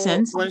 does that make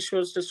sense? When she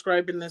was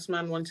describing this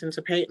man wanting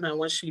to paint her,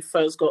 when she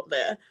first got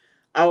there,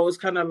 I was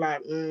kind of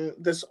like,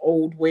 this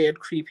old, weird,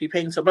 creepy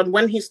painter. But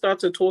when he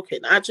started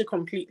talking, I actually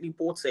completely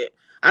bought it.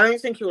 I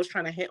don't think he was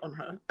trying to hit on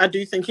her. I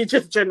do think he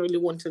just genuinely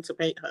wanted to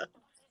paint her.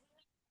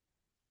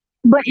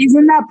 But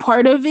isn't that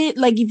part of it?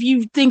 Like, if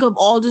you think of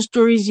all the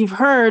stories you've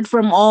heard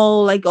from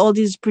all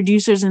these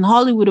producers in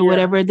Hollywood or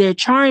whatever, they're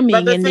charming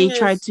and they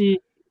try to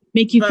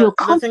make you feel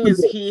comfortable. The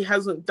thing is, he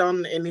hasn't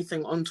done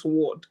anything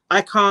untoward.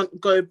 I can't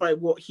go by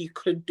what he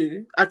could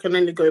do. I can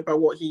only go by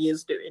what he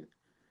is doing.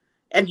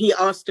 And he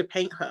asked to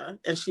paint her,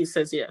 and she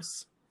says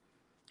yes.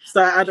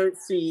 So I don't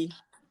see.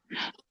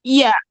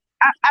 Yeah,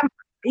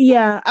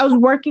 I was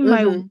working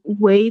my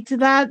way to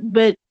that,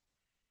 but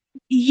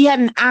he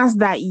hadn't asked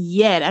that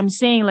yet. I'm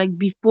saying, like,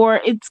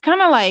 before, it's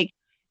kind of like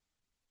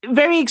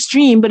very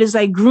extreme, but it's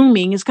like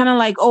grooming. It's kind of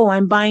like, oh,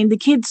 I'm buying the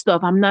kids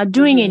stuff. I'm not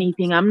doing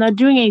anything.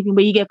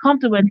 But you get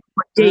comfortable and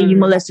one day you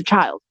molest a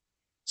child.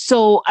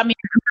 So, I mean,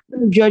 I'm not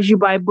going to judge you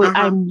by, but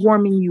I'm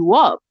warming you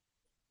up.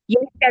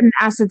 Yeah, he hadn't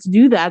asked her to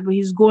do that, but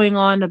he's going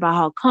on about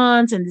how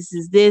cunts and this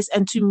is this.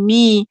 And to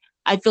me,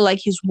 I feel like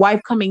his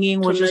wife coming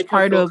in was just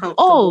part of,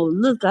 oh,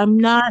 look, I'm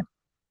not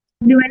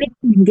doing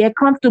anything. Get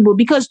comfortable.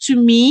 Because to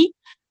me,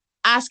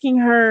 asking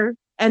her,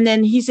 and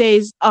then he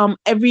says,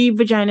 every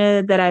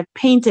vagina that I've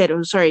painted,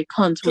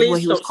 cunt was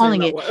what he was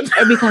calling it.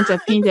 Every cunt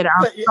I've painted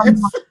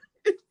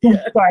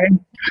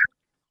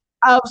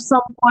of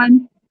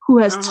someone who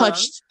has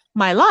touched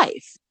my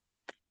life.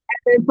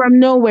 And then from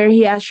nowhere,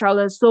 he asked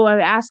Charlotte, so I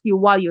ask you,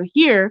 while you're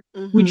here,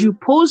 would you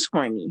pose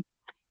for me?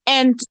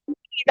 And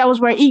that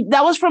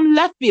was from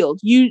left field.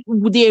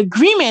 The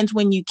agreement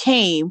when you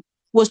came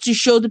was to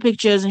show the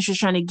pictures, and she was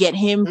trying to get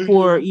him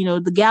for,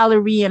 the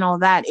gallery and all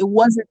that. It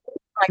wasn't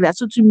like that.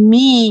 So to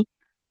me,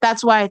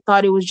 that's why I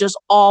thought it was just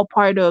all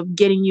part of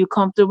getting you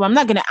comfortable. I'm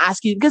not going to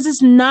ask you because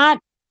it's not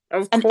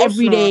an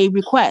everyday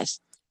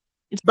request.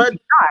 But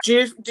do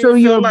you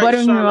feel like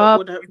Charlotte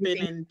would have been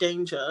in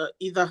danger,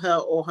 either her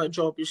or her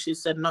job, if she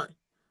said no?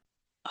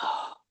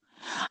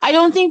 I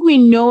don't think we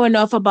know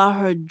enough about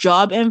her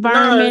job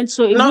environment,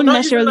 so it wouldn't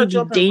necessarily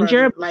be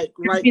danger. Like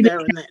right there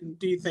and then,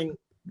 do you think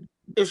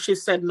if she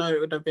said no, it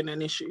would have been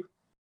an issue?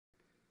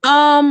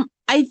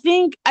 I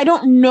think I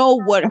don't know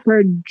what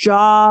her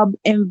job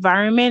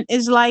environment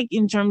is like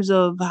in terms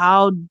of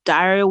how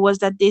dire it was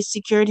that they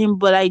secured him,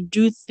 but I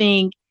do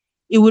think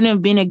it wouldn't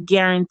have been a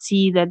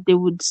guarantee that they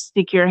would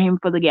secure him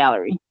for the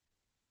gallery.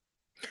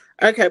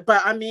 Okay,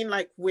 but I mean,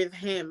 like with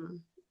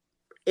him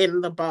in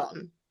the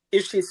barn,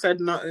 if she said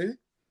no,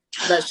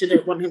 that she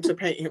didn't want him to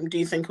paint him, do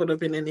you think it would have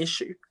been an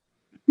issue?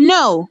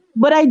 No,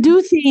 but I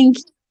do think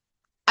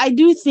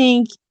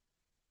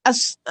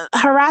as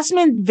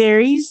harassment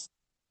varies.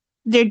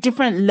 There are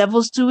different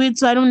levels to it,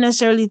 so I don't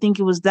necessarily think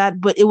it was that,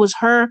 but it was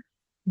her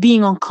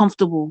being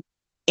uncomfortable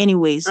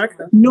anyways.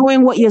 Okay.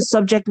 Knowing what your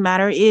subject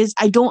matter is,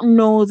 I don't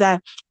know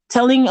that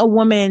telling a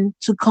woman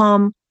to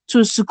come to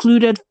a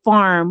secluded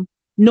farm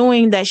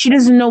knowing that she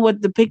doesn't know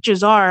what the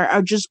pictures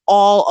are just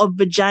all of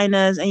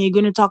vaginas and you're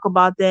going to talk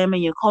about them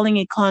and you're calling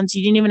it cunts.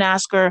 You didn't even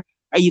ask her,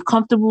 are you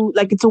comfortable?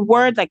 Like, it's a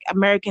word like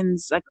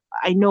Americans, like,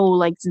 I know,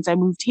 like, since I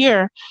moved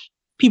here,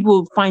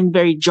 people find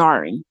very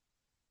jarring.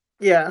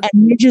 Yeah.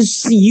 And you're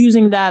just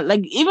using that,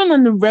 like, even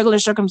in the regular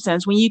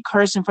circumstance, when you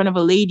curse in front of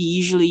a lady,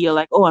 usually you're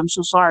like, oh, I'm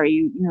so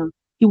sorry.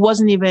 He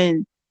wasn't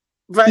even.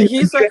 But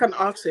he's like an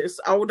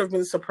artist. I would have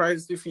been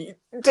surprised if he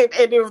did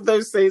any of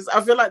those things.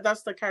 I feel like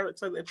that's the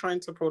character they're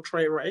trying to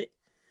portray, right?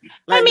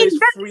 I Like mean, those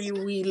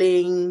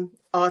freewheeling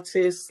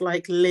artists,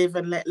 like live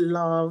and let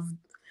love.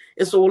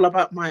 It's all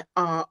about my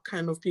art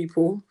kind of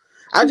people.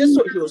 I just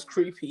thought he was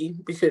creepy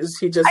because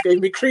he just gave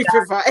me creepy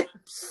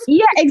vibes.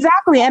 yeah,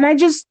 exactly. And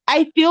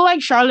I feel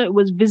like Charlotte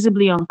was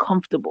visibly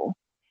uncomfortable.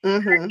 Mm-hmm.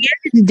 At the end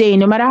of the day,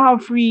 no matter how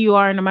free you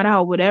are, no matter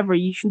how whatever,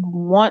 you should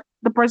want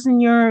the person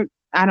you're,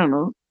 I don't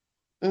know,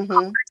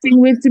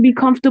 with to be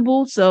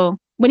comfortable. So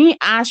when he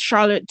asked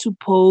Charlotte to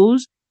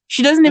pose,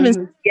 she doesn't even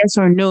say yes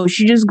or no.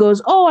 She just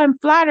goes, oh, I'm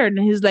flattered.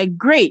 And he's like,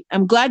 great,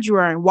 I'm glad you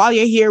are. And while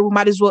you're here, we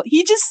might as well.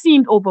 He just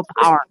seemed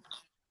overpowered,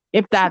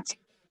 if that's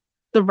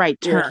the right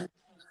term.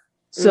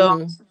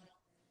 So,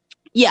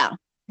 yeah.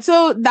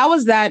 So that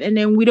was that. And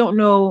then we don't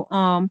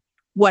know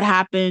what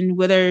happened,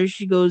 whether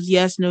she goes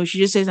yes, no. She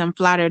just says, I'm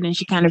flattered. And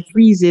she kind of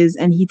freezes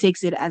and he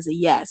takes it as a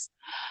yes.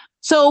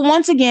 So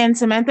once again,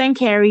 Samantha and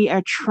Carrie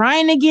are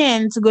trying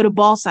again to go to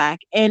Ballsack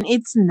and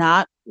it's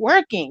not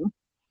working.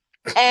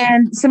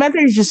 And Samantha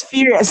is just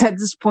furious at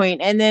this point.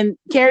 And then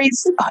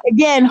Carrie's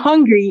again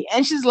hungry.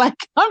 And she's like,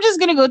 I'm just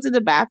going to go to the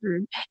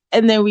bathroom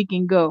and then we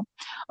can go.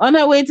 On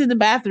her way to the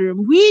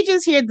bathroom, we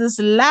just hear this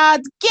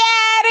loud,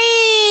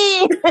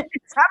 Carrie!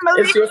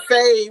 It's your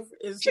fave.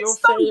 It's your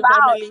so fave,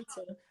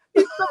 Amelita.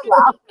 It's so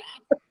loud.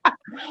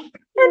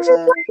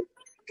 And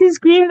she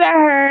screams at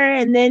her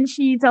and then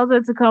she tells her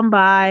to come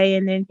by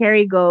and then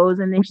Carrie goes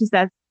and then she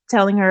starts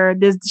telling her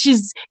this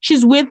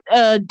she's with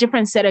a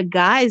different set of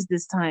guys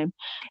this time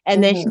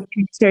and then she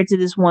introduces her to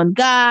this one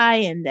guy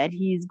and that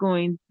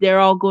they're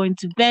all going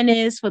to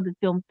Venice for the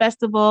film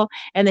festival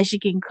and that she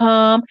can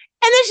come and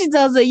then she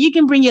tells her you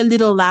can bring your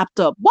little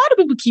laptop. Why do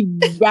people keep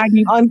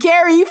bragging on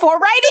Carrie for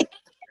writing?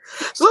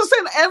 So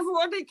listen,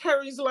 everyone in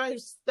Carrie's life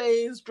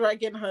stays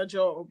dragging her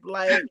job,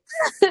 like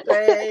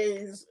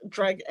stays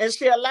dragging, and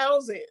she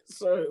allows it.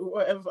 So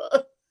whatever.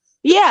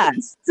 Yeah.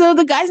 So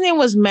the guy's name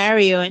was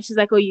Mario, and she's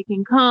like, "Oh, you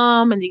can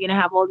come, and you're gonna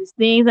have all these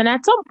things." And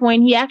at some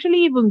point, he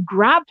actually even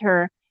grabbed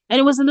her, and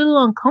it was a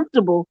little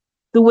uncomfortable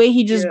the way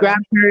he just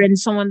grabbed her and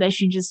someone that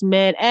she just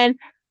met. And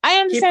I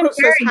understand. He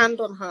puts his hand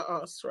on her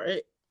ass,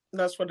 right?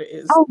 That's what it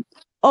is.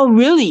 Oh,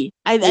 really?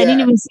 I didn't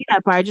even see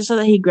that part. I just saw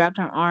that he grabbed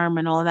her arm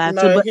and all that.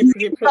 No,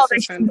 he puts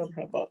his hand on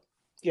her butt.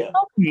 Yeah.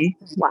 Okay.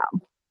 Wow.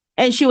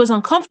 And she was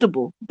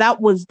uncomfortable. That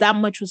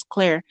much was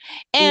clear.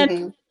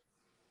 And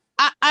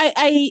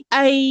I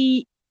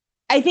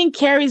think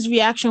Carrie's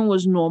reaction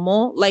was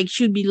normal. Like,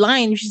 she'd be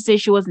lying if she said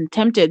she wasn't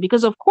tempted.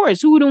 Because of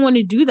course, who wouldn't want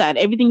to do that?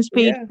 Everything's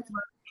paid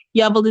for.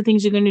 You have all the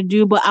things you're going to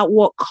do, but at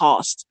what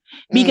cost?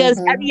 Because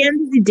at the end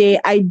of the day,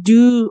 I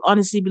do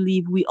honestly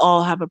believe we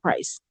all have a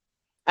price.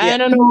 I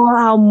don't know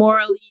how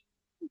morally,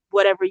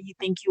 whatever you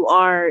think you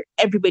are,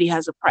 everybody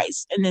has a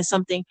price. And there's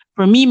something,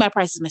 for me, my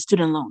price is my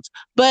student loans.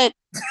 But,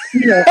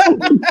 you know.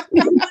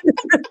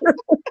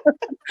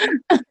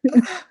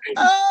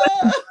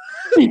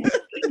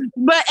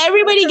 But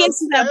everybody gets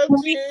to that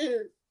point.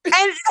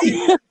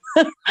 And,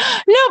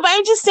 no, but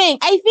I'm just saying,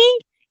 I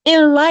think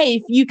in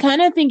life, you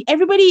kind of think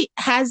everybody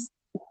has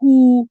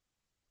who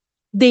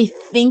they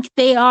think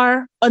they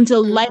are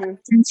until life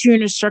puts you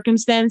in a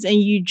circumstance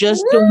and you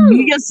just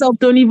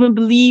don't even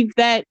believe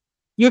that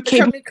you're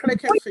capable. Let me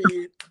click it for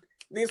you.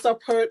 These are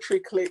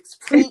poetry clicks.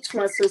 Preach,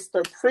 my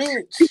sister,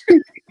 preach.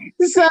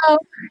 So,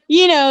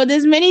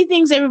 there's many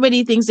things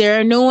everybody thinks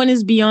there are. No one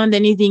is beyond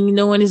anything.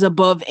 No one is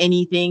above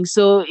anything.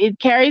 So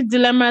Carrie's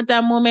dilemma at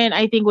that moment,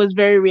 I think, was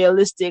very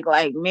realistic.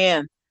 Like,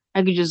 man,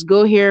 I could just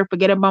go here,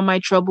 forget about my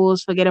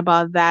troubles, forget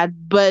about that.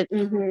 But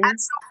at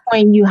some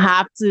point, you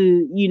have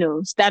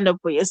to, stand up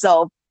for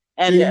yourself.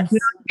 And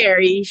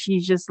Carrie,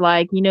 she's just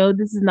like,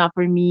 this is not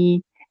for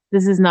me.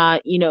 This is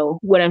not,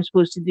 what I'm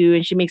supposed to do.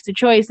 And she makes the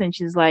choice and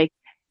she's like,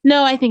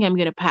 no, I think I'm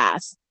going to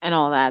pass and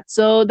all that.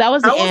 So that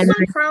was the end. I was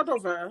so proud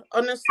of her,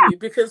 honestly,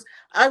 because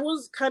I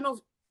was kind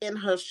of in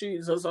her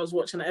shoes as I was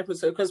watching the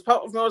episode, because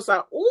part of me was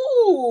like,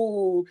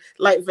 ooh,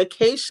 like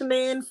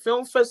vacationing,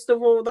 film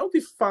festival, that would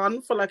be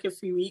fun for like a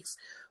few weeks.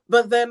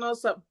 But then I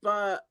was like,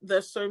 but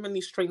there's so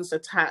many strings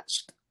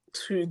attached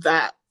to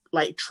that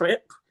like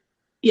trip.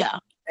 Yeah.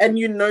 And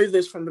you know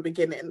this from the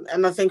beginning.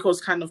 And I think it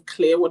was kind of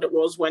clear what it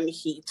was when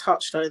he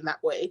touched her in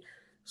that way.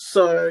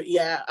 So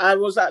yeah, I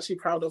was actually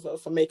proud of her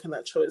for making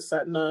that choice.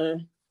 That no,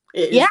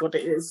 it is what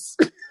it is.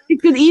 She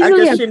could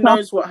easily I guess she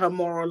knows what her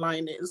moral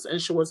line is,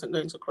 and she wasn't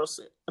going to cross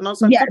it. And I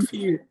was like, good for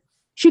you.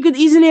 She could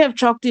easily have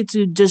chalked it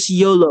to just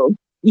YOLO,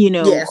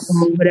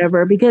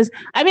 whatever. Because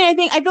I mean,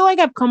 I feel like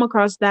I've come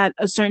across that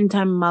a certain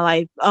time in my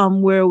life,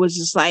 where it was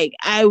just like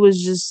I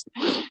was just,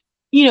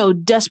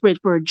 desperate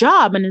for a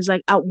job, and it's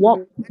like, at what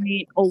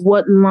point or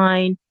what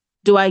line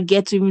do I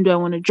get to, even do I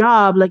want a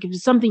job? Like, if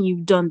it's something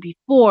you've done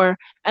before,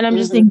 and I'm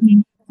just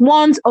thinking,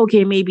 once,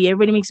 okay, maybe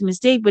everybody makes a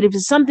mistake, but if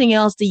it's something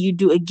else that you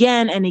do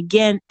again and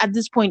again, at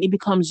this point, it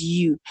becomes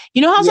you.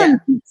 You know how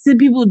some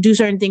people do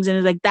certain things and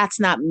it's like, that's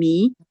not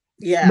me.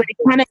 Yeah. But it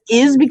kind of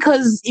is,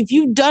 because if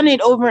you've done it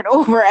over and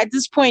over, at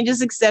this point,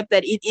 just accept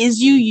that it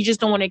is you. You just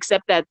don't want to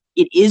accept that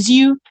it is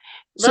you.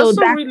 That's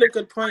a really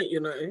good point,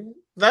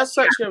 That's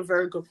actually a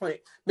very good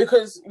point.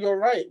 Because you're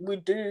right,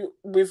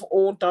 we've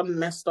all done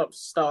messed up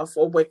stuff,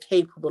 or we're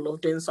capable of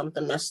doing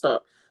something messed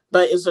up.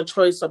 But it's a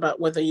choice about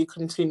whether you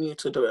continue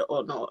to do it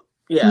or not.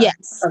 Yeah.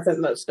 Yes. I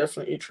think that's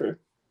definitely true.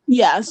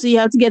 Yeah, so you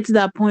have to get to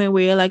that point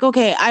where you're like,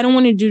 okay, I don't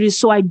want to do this,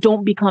 so I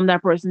don't become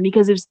that person.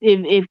 Because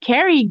if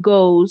Carrie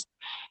goes,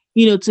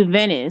 to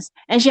Venice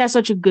and she has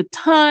such a good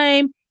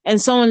time,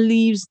 and someone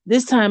leaves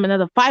this time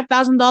another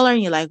 $5,000,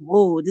 and you're like,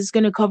 whoa, this is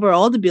going to cover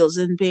all the bills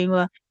and paying.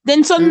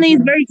 Then suddenly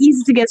it's very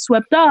easy to get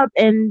swept up,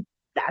 and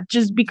that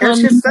just becomes.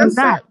 And she says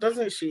that,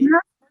 doesn't she?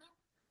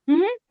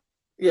 Yeah.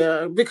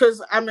 Yeah,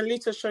 because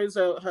Amelita shows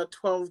her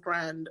 12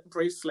 grand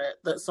bracelet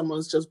that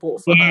someone's just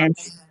bought for her.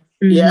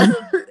 Yeah,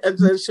 and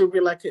then she'll be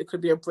like, it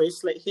could be a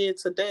bracelet here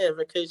today, a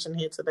vacation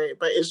here today.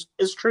 But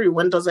it's true.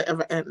 When does it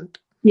ever end?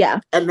 Yeah.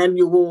 And then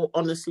you will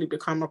honestly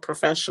become a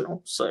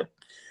professional. So.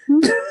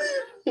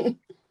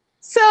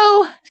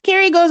 So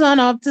Carrie goes on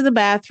off to the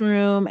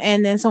bathroom,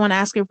 and then someone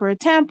asks her for a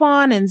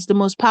tampon, and it's the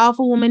most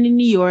powerful woman in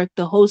New York.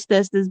 The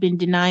hostess has been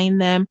denying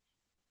them.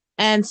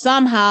 And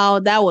somehow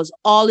that was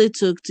all it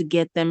took to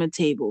get them a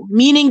table.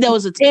 Meaning there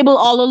was a table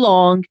all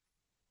along.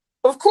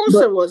 Of course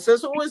there was.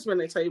 There's always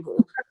been a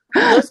table.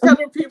 Those kind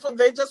of people,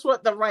 they just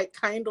want the right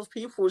kind of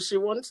people she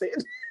wanted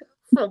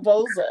for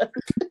Bolzer.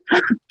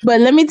 But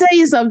let me tell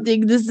you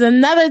something. This is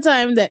another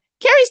time that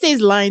Carrie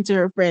stays lying to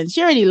her friends.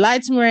 She already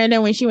lied to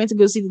Miranda when she went to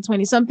go see the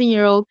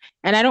 20-something-year-old.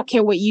 And I don't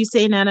care what you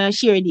say, Nana.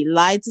 She already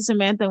lied to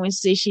Samantha when she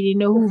said she didn't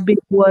know who Big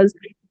was.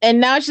 And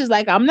now she's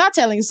like, I'm not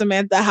telling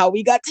Samantha how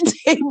we got to the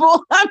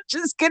table. I'm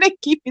just going to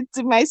keep it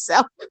to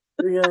myself.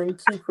 Yeah, and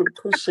keep it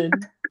pushing.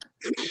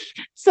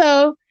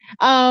 So,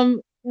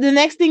 the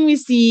next thing we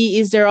see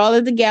is they're all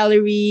at the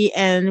gallery,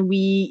 and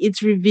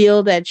it's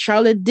revealed that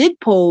Charlotte did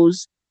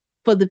pose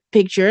for the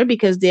picture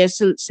because they're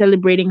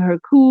celebrating her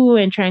coup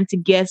and trying to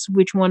guess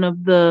which one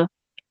of the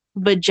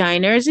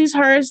vaginas is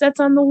hers that's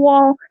on the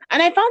wall.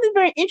 And I found it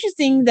very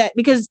interesting that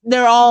because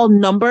they're all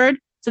numbered,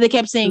 so they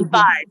kept saying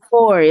 5,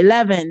 4,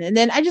 11. And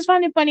then I just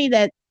found it funny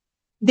that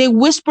they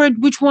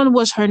whispered which one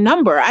was her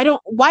number.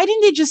 Why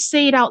didn't they just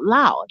say it out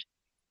loud?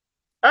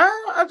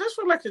 I just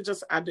feel like it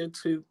just added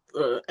to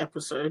the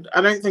episode.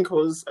 I don't think it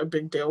was a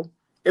big deal.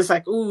 It's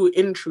like, ooh,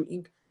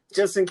 intrigue.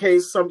 Just in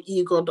case some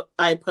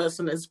eagle-eye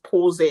person is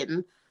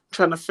pausing,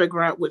 trying to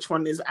figure out which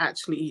one is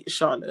actually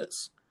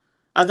Charlotte's.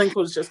 I think it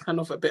was just kind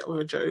of a bit of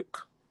a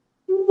joke.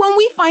 When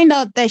we find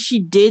out that she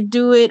did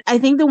do it, I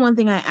think the one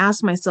thing I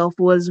asked myself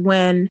was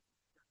when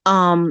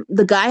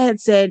the guy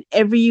had said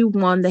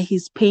everyone that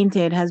he's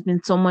painted has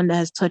been someone that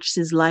has touched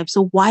his life.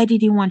 So why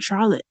did he want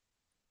Charlotte?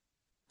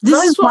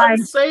 That's what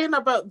I'm saying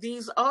about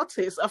these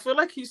artists. I feel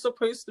like he's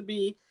supposed to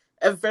be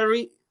a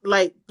very,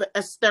 like,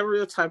 a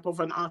stereotype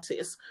of an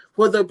artist,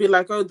 where they'll be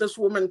like, oh, this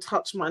woman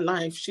touched my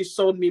life. She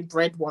sold me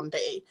bread one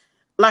day.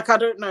 Like, I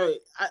don't know.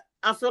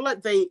 I feel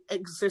like they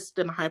exist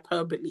in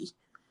hyperbole.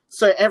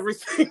 So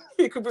everything,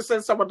 it could be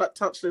saying someone that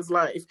touched his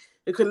life.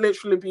 It could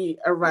literally be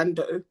a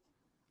rando.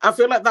 I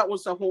feel like that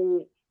was the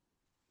whole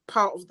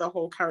part of the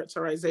whole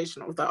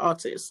characterization of the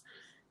artist.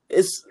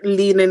 It's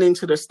leaning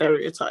into the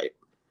stereotype.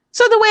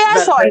 So the way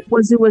I saw it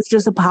was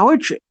just a power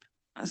trip.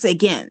 So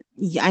again,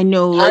 I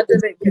know. I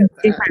didn't get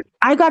that.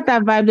 I got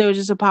that vibe that it was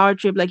just a power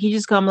trip. Like he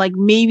just come, like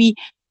maybe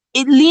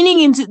it leaning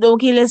into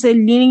let's say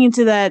leaning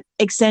into that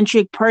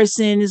eccentric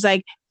person is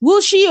like,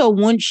 will she or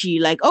won't she?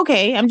 Like,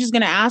 okay, I'm just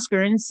gonna ask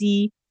her and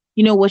see,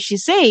 what she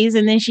says,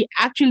 and then she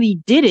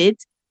actually did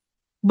it.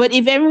 But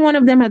if every one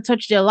of them had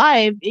touched their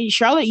life,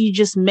 Charlotte, you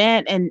just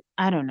met, and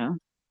I don't know.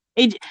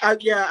 I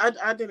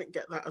didn't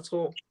get that at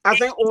all. I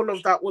think all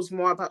of that was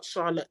more about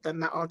Charlotte than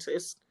the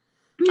artist.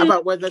 Yeah.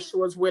 About whether she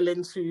was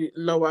willing to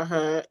lower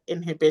her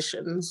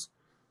inhibitions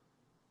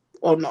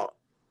or not.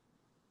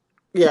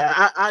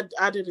 Yeah,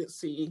 I didn't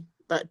see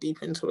that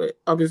deep into it.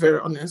 I'll be very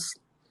honest.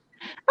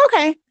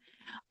 Okay.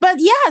 But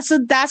yeah, so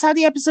that's how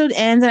the episode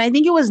ends. And I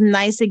think it was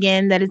nice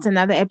again that it's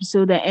another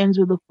episode that ends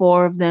with the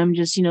four of them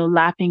just,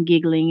 laughing,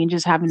 giggling, and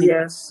just having a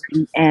good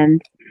time.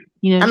 And,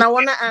 And I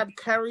want to add,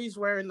 Carrie's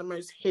wearing the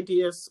most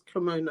hideous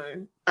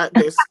kimono at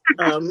this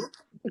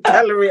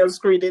gallery of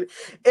screening.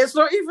 It's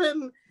not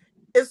even...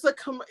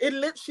 it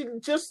literally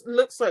just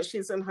looks like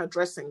she's in her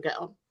dressing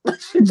gown.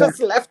 She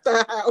just left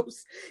the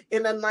house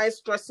in a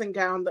nice dressing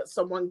gown that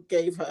someone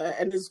gave her,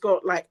 and it's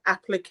got like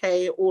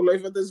applique all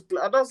over this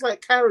blood. I was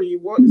like, Carrie,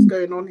 what is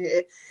going on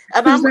here?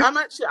 And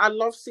I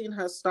love seeing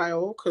her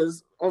style,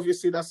 because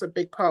obviously that's a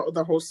big part of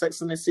the whole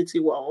Sex and the City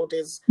world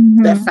is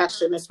their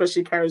fashion,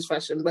 especially Carrie's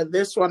fashion. But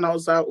this one, I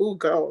was like, oh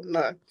girl,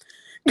 no.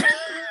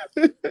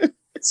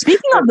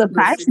 Speaking of the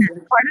fashion, part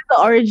of the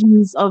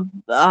origins of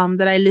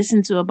that I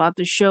listened to about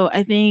the show,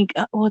 I think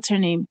what's her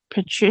name?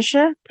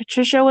 Patricia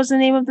was the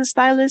name of the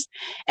stylist,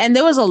 and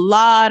there was a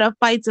lot of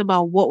fights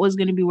about what was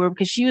going to be worn,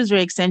 because she was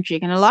very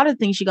eccentric, and a lot of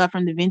things she got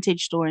from the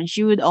vintage store, and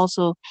she would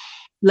also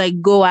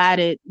like go at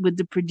it with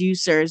the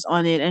producers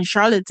on it. And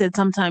Charlotte said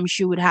sometimes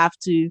she would have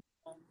to,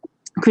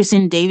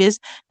 Kristen Davis,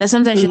 that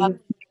sometimes she'd have to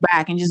go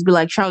back and just be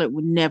like, Charlotte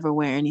would never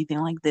wear anything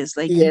like this.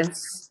 Like,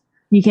 yes.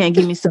 You can't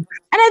give me stuff.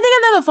 And I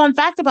think another fun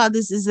fact about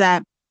this is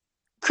that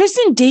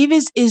Kristen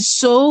Davis is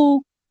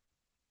so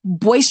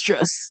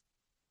boisterous.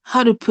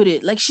 How to put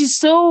it? Like, she's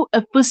so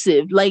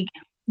effusive. Like,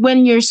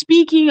 when you're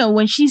speaking or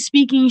when she's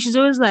speaking, she's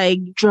always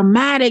like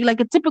dramatic, like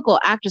a typical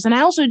actress. And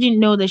I also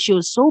didn't know that she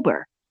was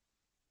sober.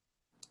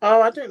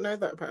 Oh, I didn't know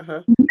that about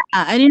her. Yeah,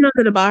 I didn't know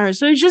that about her.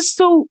 So it's just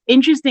so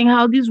interesting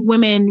how these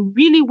women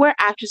really were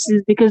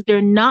actresses, because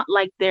they're not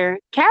like their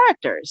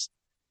characters.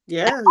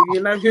 Yeah,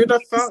 who'd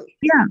have thought?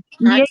 Yeah.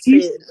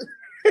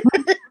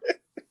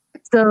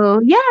 So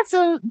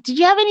did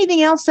you have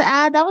anything else to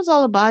add? That was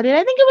all about it.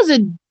 I think it was a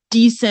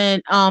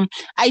decent,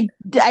 I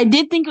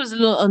did think it was a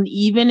little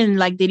uneven and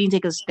like they didn't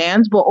take a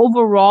stance, but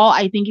overall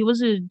I think it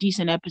was a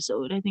decent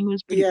episode. I think it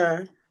was pretty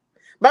good.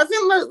 But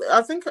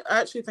I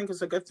actually think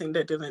it's a good thing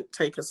they didn't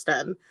take a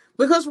stand,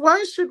 because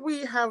why should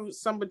we have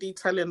somebody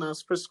telling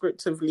us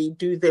prescriptively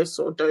do this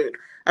or don't?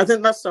 I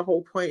think that's the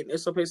whole point.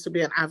 It's supposed to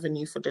be an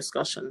avenue for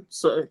discussion.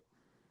 So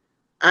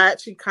I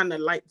actually kind of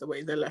like the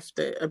way they left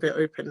it a bit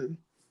open.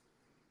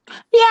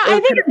 Yeah, I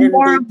think it's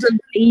more of the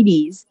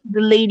ladies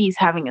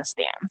having a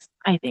stance,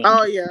 I think.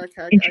 Oh, yeah,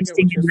 okay.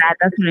 Interesting in that.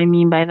 That's what I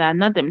mean by that.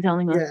 Not them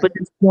telling us, but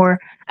it's more,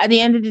 at the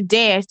end of the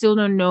day, I still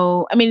don't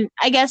know. I mean,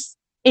 I guess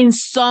in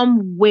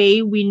some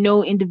way we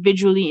know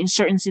individually in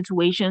certain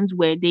situations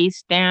where they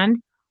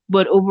stand,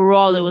 but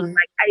overall it was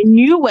like, I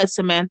knew where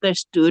Samantha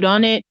stood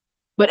on it,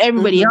 but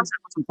everybody else I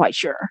wasn't quite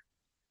sure.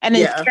 And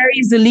then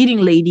Carrie's the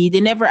leading lady.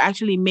 They never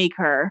actually make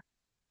her,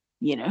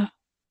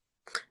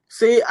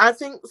 See, I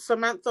think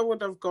Samantha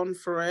would have gone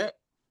for it,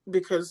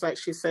 because like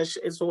she says,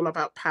 it's all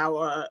about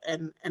power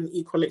and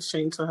equal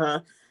exchange to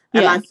her.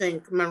 And I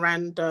think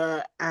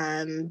Miranda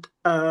and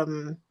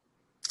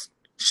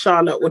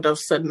Charlotte would have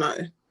said no.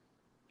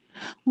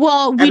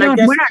 Well, we're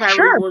not Carrie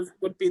sure.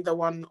 Would be the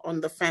one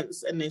on the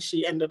fence, and then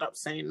she ended up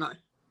saying no.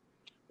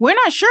 We're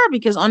not sure,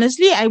 because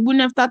honestly, I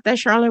wouldn't have thought that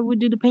Charlotte would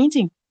do the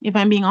painting, if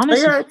I'm being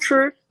honest. Yeah,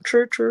 true.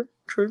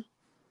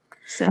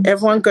 So.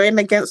 Everyone going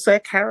against their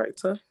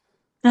character.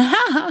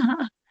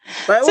 But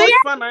it was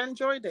fun. I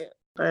enjoyed it.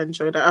 I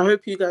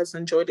hope you guys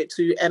enjoyed it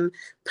too. And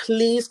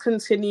please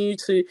continue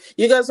to...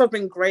 You guys have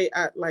been great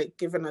at like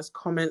giving us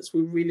comments.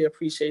 We really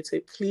appreciate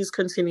it. Please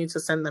continue to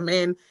send them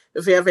in.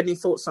 If you have any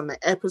thoughts on the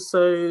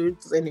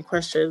episodes, any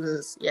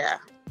questions,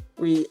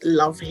 we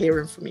love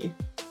hearing from you.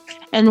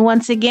 And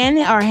once again,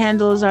 our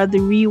handles are the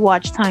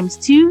Rewatch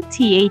 ×2,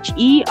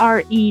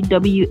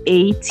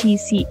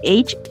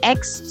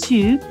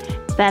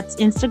 THEREWATCHX2. That's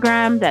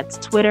Instagram, that's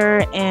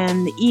Twitter,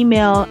 and the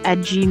email at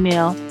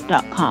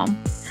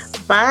gmail.com.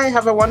 Bye.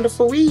 Have a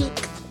wonderful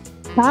week.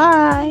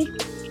 Bye.